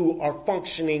those who are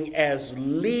functioning as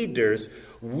leaders.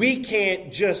 We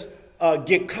can't just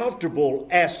get comfortable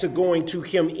as to going to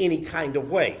him any kind of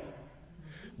way.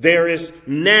 There is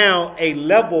now a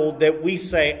level that we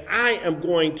say, I am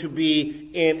going to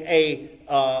be in a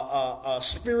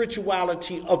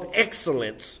spirituality of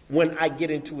excellence when I get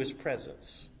into his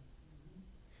presence.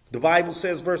 The Bible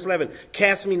says, verse 11,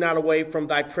 cast me not away from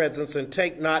thy presence, and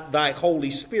take not thy Holy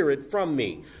Spirit from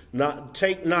me.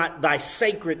 Take not thy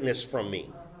sacredness from me.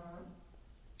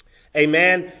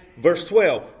 Amen. Verse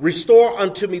 12, restore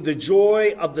unto me the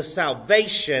joy of the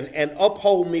salvation, and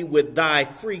uphold me with thy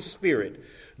free spirit.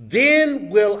 Then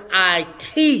will I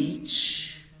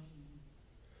teach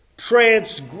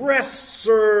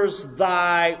transgressors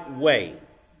thy way.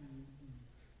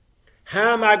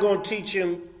 How am I going to teach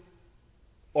him,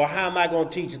 or how am I going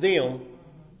to teach them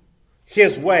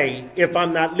his way if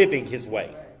I'm not living his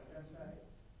way?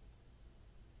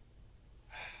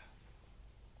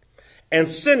 And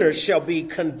sinners shall be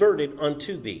converted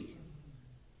unto thee.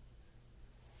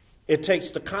 It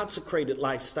takes the consecrated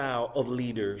lifestyle of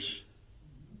leaders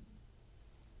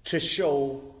to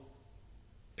show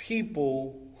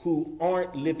people who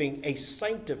aren't living a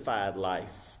sanctified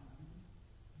life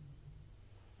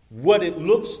what it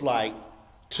looks like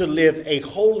to live a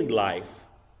holy life,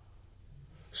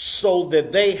 so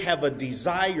that they have a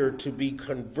desire to be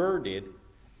converted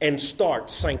and start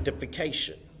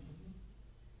sanctification.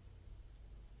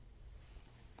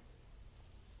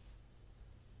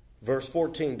 Verse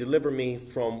 14, deliver me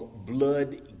from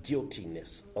blood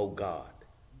guiltiness, O God,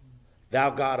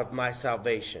 thou God of my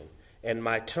salvation, and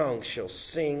my tongue shall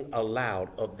sing aloud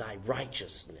of thy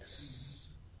righteousness.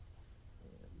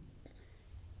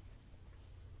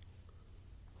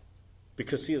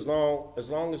 Because see, as long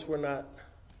as we're not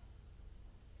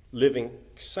living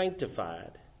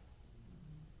sanctified,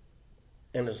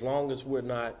 and as long as we're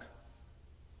not,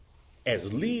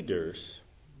 as leaders,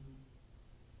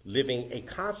 living a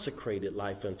consecrated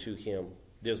life unto him,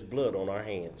 there's blood on our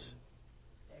hands.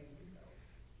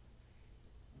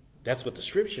 That's what the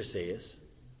scripture says.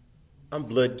 I'm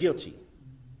blood guilty.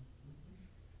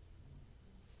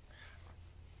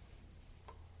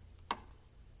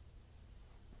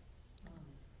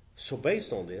 So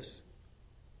based on this,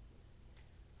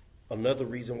 another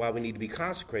reason why we need to be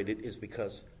consecrated is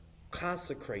because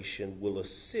consecration will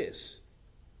assist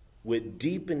with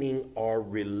deepening our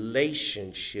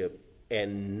relationship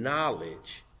and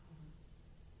knowledge,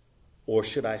 or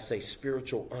should I say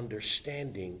spiritual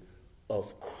understanding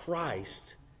of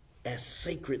Christ as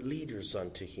sacred leaders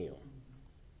unto him.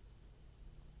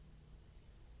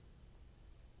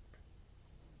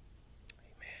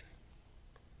 Amen.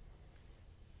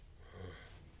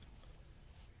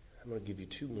 I'm going to give you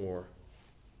two more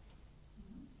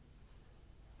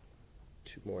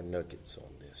nuggets on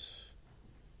this.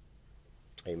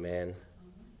 Amen.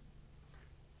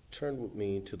 Turn with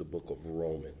me to the book of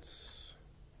Romans.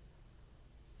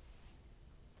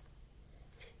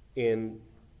 In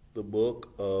the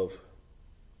book of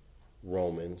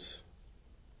Romans,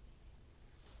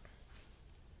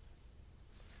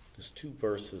 there's two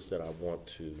verses that I want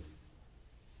to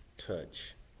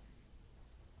touch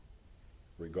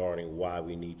regarding why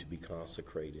we need to be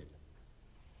consecrated.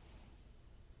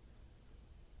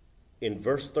 In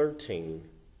verse 13,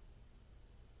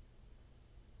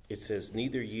 it says,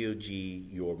 neither yield ye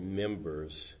your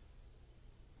members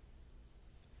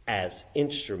as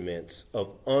instruments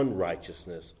of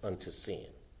unrighteousness unto sin.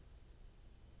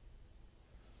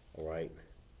 All right?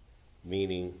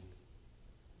 Meaning,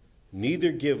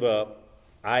 neither give up,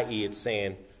 i.e. it's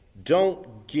saying,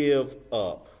 don't give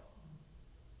up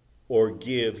or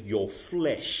give your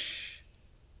flesh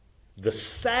the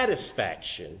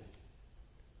satisfaction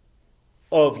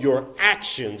of your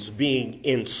actions being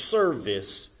in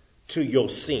service to your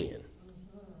sin.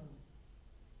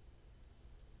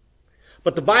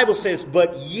 But the Bible says,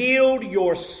 but yield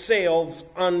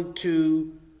yourselves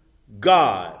unto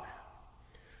God.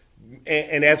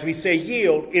 And as we say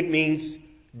yield, it means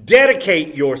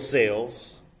dedicate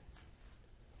yourselves,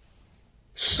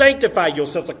 sanctify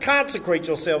yourselves, or consecrate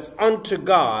yourselves unto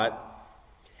God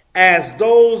as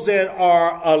those that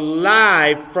are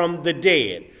alive from the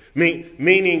dead.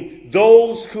 Meaning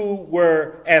those who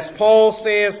were, as Paul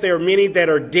says, there are many that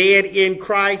are dead in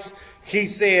Christ. He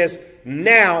says,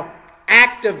 now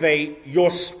activate your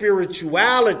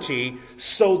spirituality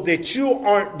so that you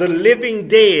aren't the living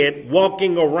dead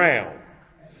walking around.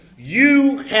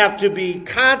 You have to be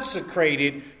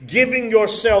consecrated, giving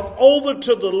yourself over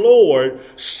to the Lord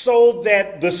so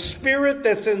that the spirit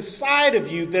that's inside of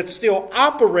you that's still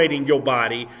operating your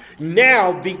body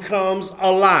now becomes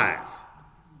alive.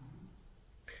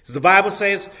 As the Bible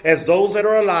says, as those that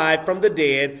are alive from the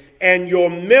dead, and your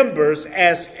members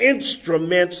as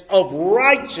instruments of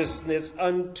righteousness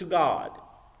unto God.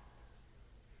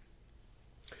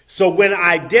 So when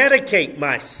I dedicate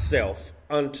myself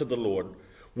unto the Lord,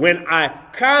 when I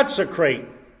consecrate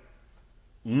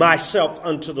myself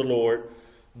unto the Lord,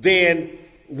 then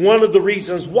one of the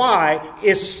reasons why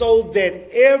is so that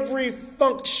every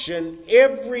function,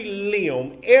 every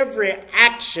limb, every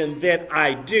action that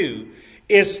I do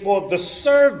is for the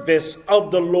service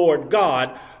of the Lord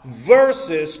God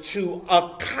versus to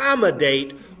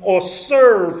accommodate or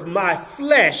serve my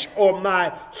flesh or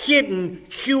my hidden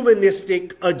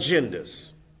humanistic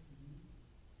agendas.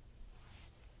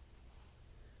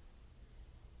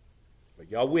 Are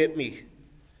y'all with me?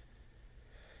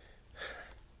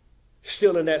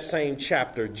 Still in that same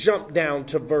chapter, jump down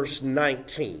to verse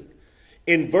 19.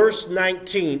 In verse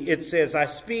 19, it says, I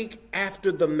speak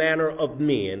after the manner of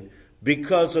men,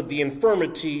 because of the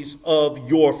infirmities of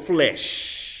your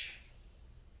flesh.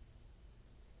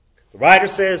 The writer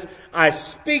says, I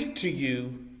speak to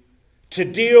you to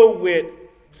deal with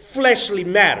fleshly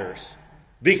matters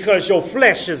because your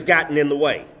flesh has gotten in the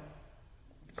way.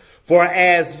 For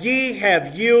as ye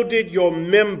have yielded your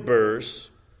members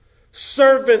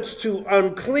servants to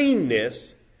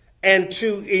uncleanness and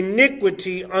to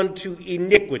iniquity unto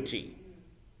iniquity.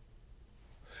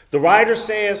 The writer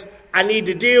says, I need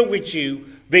to deal with you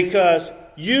because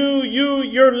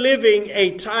you're living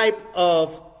a type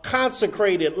of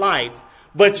consecrated life,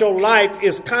 but your life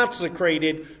is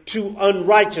consecrated to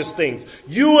unrighteous things.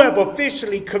 You have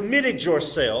officially committed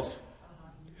yourself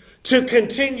to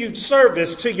continued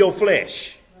service to your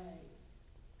flesh.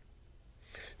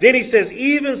 Then he says,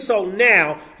 even so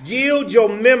now yield your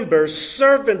members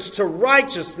servants to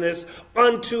righteousness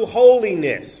unto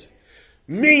holiness.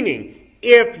 Meaning,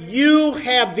 if you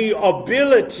have the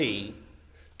ability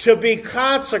to be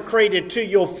consecrated to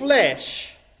your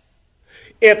flesh,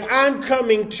 if I'm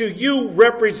coming to you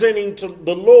representing to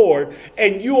the Lord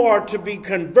and you are to be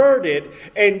converted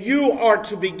and you are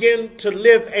to begin to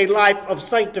live a life of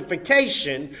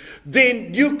sanctification,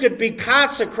 then you could be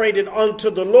consecrated unto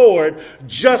the Lord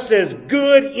just as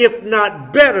good, if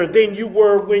not better, than you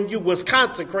were when you was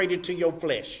consecrated to your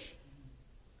flesh.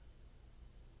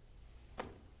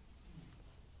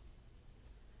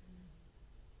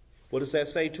 What does that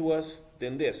say to us?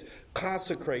 Then this: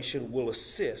 consecration will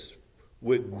assist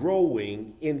with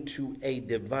growing into a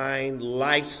divine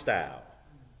lifestyle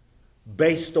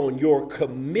based on your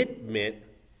commitment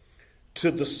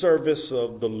to the service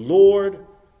of the Lord,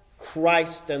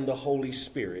 Christ, and the Holy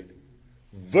Spirit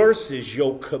versus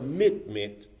your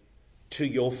commitment to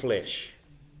your flesh.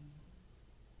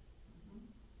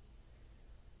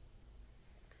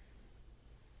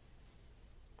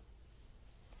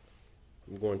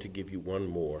 I'm going to give you one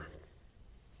more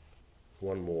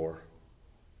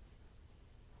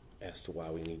as to why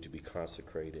we need to be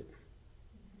consecrated.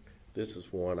 This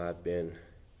is one I've been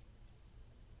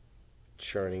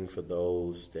churning for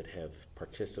those that have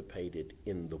participated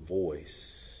in The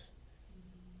Voice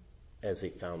as a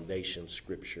foundation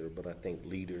scripture, but I think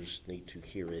leaders need to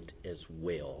hear it as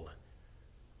well.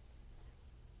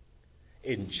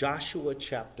 In Joshua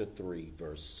chapter 3,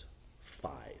 verse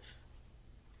 5.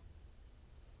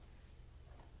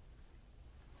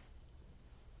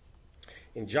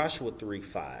 In Joshua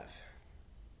 3:5,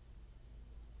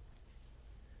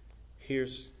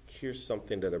 here's here's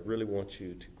something that I really want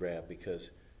you to grab,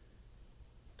 because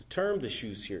the term that's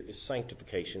used here is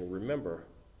sanctification. Remember,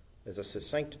 as I said,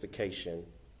 sanctification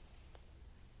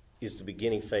is the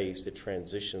beginning phase that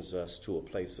transitions us to a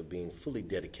place of being fully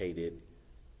dedicated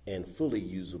and fully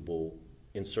usable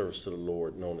in service to the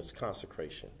Lord, known as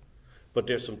consecration. But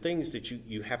there's some things that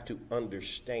you have to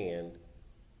understand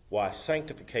why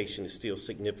sanctification is still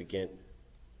significant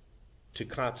to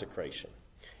consecration.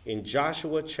 In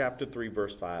Joshua chapter 3,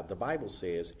 verse 5, the Bible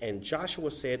says, "And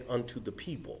Joshua said unto the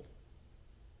people,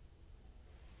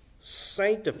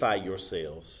 sanctify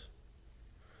yourselves,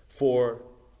 for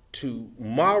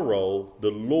tomorrow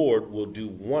the Lord will do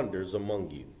wonders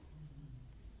among you."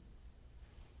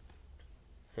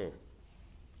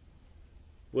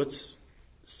 What's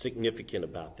significant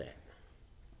about that?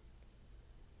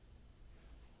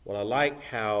 Well, I like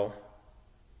how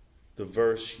the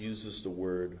verse uses the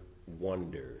word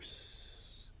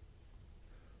wonders.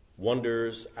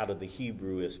 Wonders out of the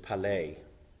Hebrew is palei,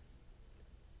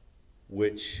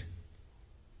 which,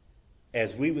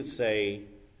 as we would say,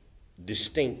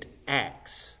 distinct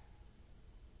acts,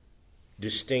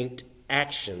 distinct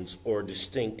actions, or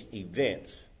distinct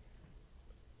events.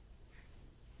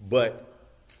 But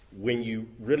when you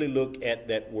really look at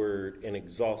that word and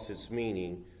exhaust its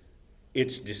meaning,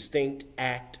 it's distinct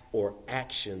act or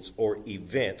actions or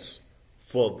events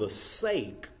for the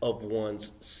sake of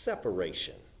one's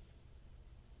separation,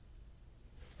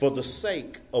 for the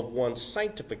sake of one's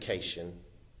sanctification,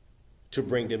 to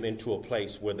bring them into a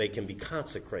place where they can be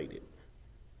consecrated.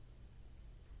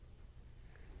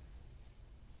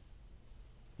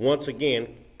 Once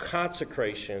again,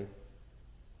 consecration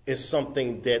is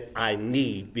something that I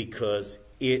need, because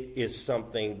it is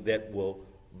something that will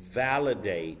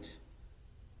validate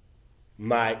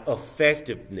my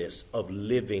effectiveness of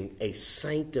living a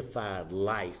sanctified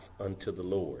life unto the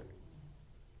Lord.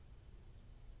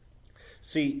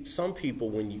 See, some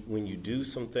people, when you do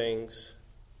some things,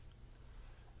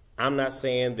 I'm not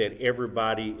saying that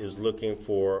everybody is looking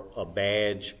for a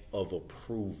badge of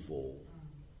approval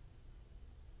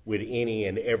with any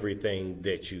and everything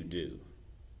that you do.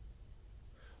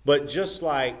 But just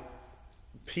like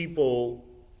people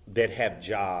that have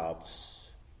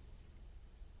jobs,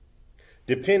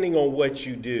 depending on what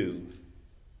you do,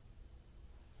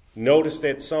 notice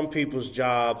that some people's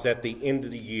jobs at the end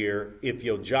of the year, if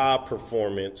your job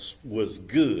performance was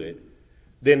good,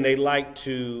 then they like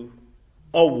to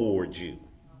award you.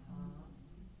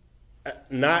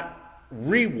 Not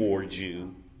reward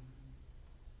you.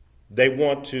 They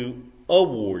want to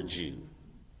award you.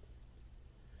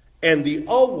 And the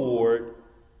award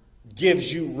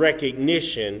gives you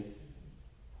recognition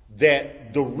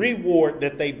that the reward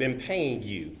that they've been paying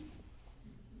you,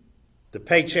 the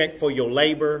paycheck for your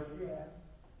labor,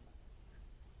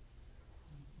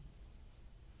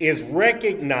 is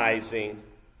recognizing,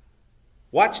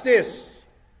 watch this,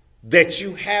 that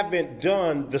you haven't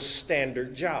done the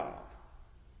standard job.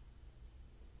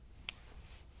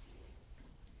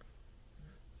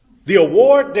 The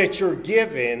award that you're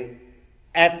given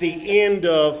at the end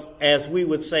of, as we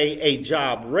would say, a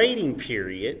job rating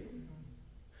period,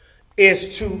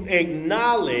 is to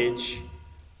acknowledge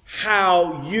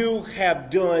how you have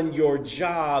done your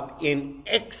job in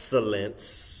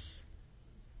excellence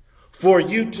for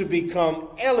you to become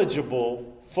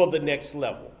eligible for the next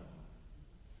level.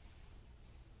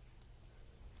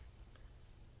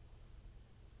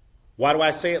 Why do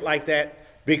I say it like that?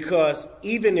 Because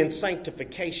even in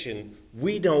sanctification,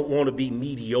 we don't want to be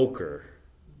mediocre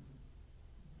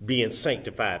being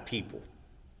sanctified people.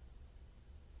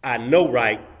 I know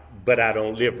right, but I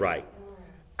don't live right.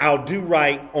 I'll do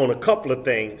right on a couple of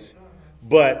things,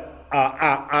 but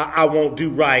I won't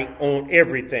do right on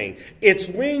everything. It's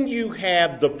when you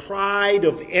have the pride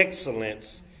of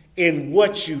excellence in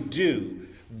what you do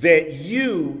that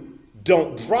you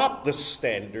don't drop the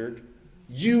standard,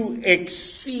 you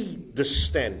exceed the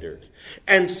standard.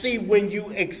 And see, when you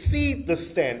exceed the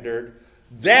standard,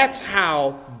 that's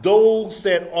how those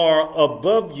that are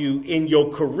above you in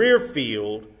your career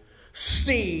field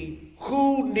see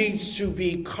who needs to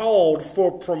be called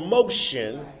for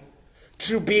promotion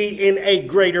to be in a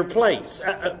greater place.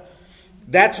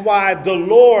 That's why the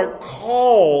Lord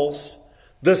calls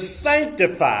the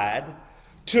sanctified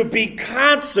to be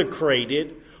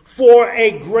consecrated for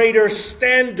a greater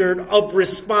standard of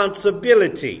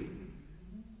responsibility.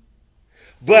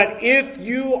 But if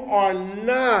you are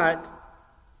not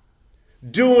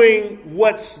doing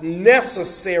what's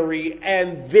necessary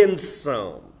and then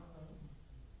some,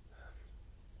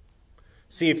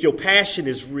 see, if your passion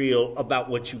is real about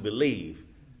what you believe,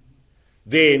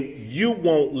 then you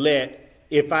won't let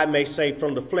if I may say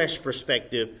from the flesh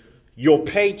perspective, your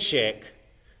paycheck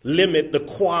limit the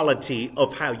quality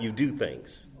of how you do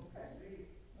things.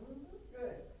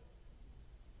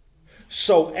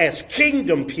 So as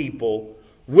kingdom people,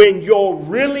 when you're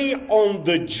really on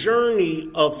the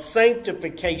journey of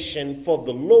sanctification for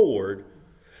the Lord,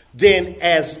 then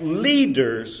as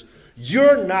leaders,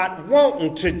 you're not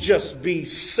wanting to just be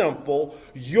simple.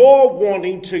 You're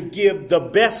wanting to give the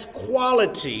best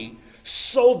quality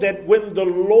so that when the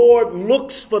Lord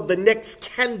looks for the next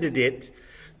candidate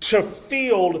to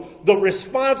fill the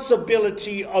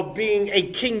responsibility of being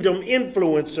a kingdom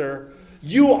influencer,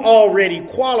 you already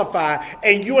qualify,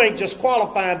 and you ain't just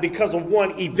qualifying because of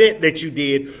one event that you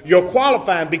did. You're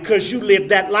qualifying because you live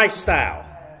that lifestyle.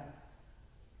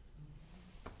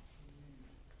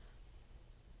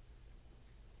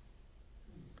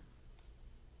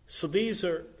 So these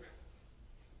are,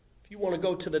 if you want to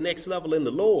go to the next level in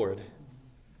the Lord,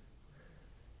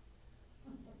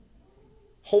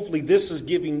 hopefully this is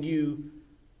giving you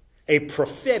a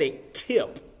prophetic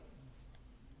tip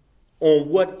on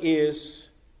what is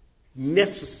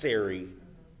necessary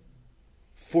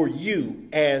for you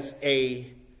as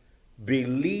a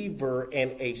believer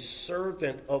and a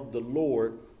servant of the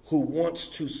Lord who wants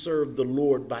to serve the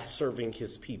Lord by serving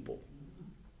his people.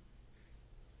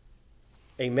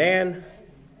 Amen.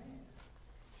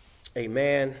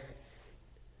 Amen.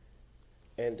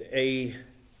 And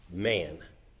amen.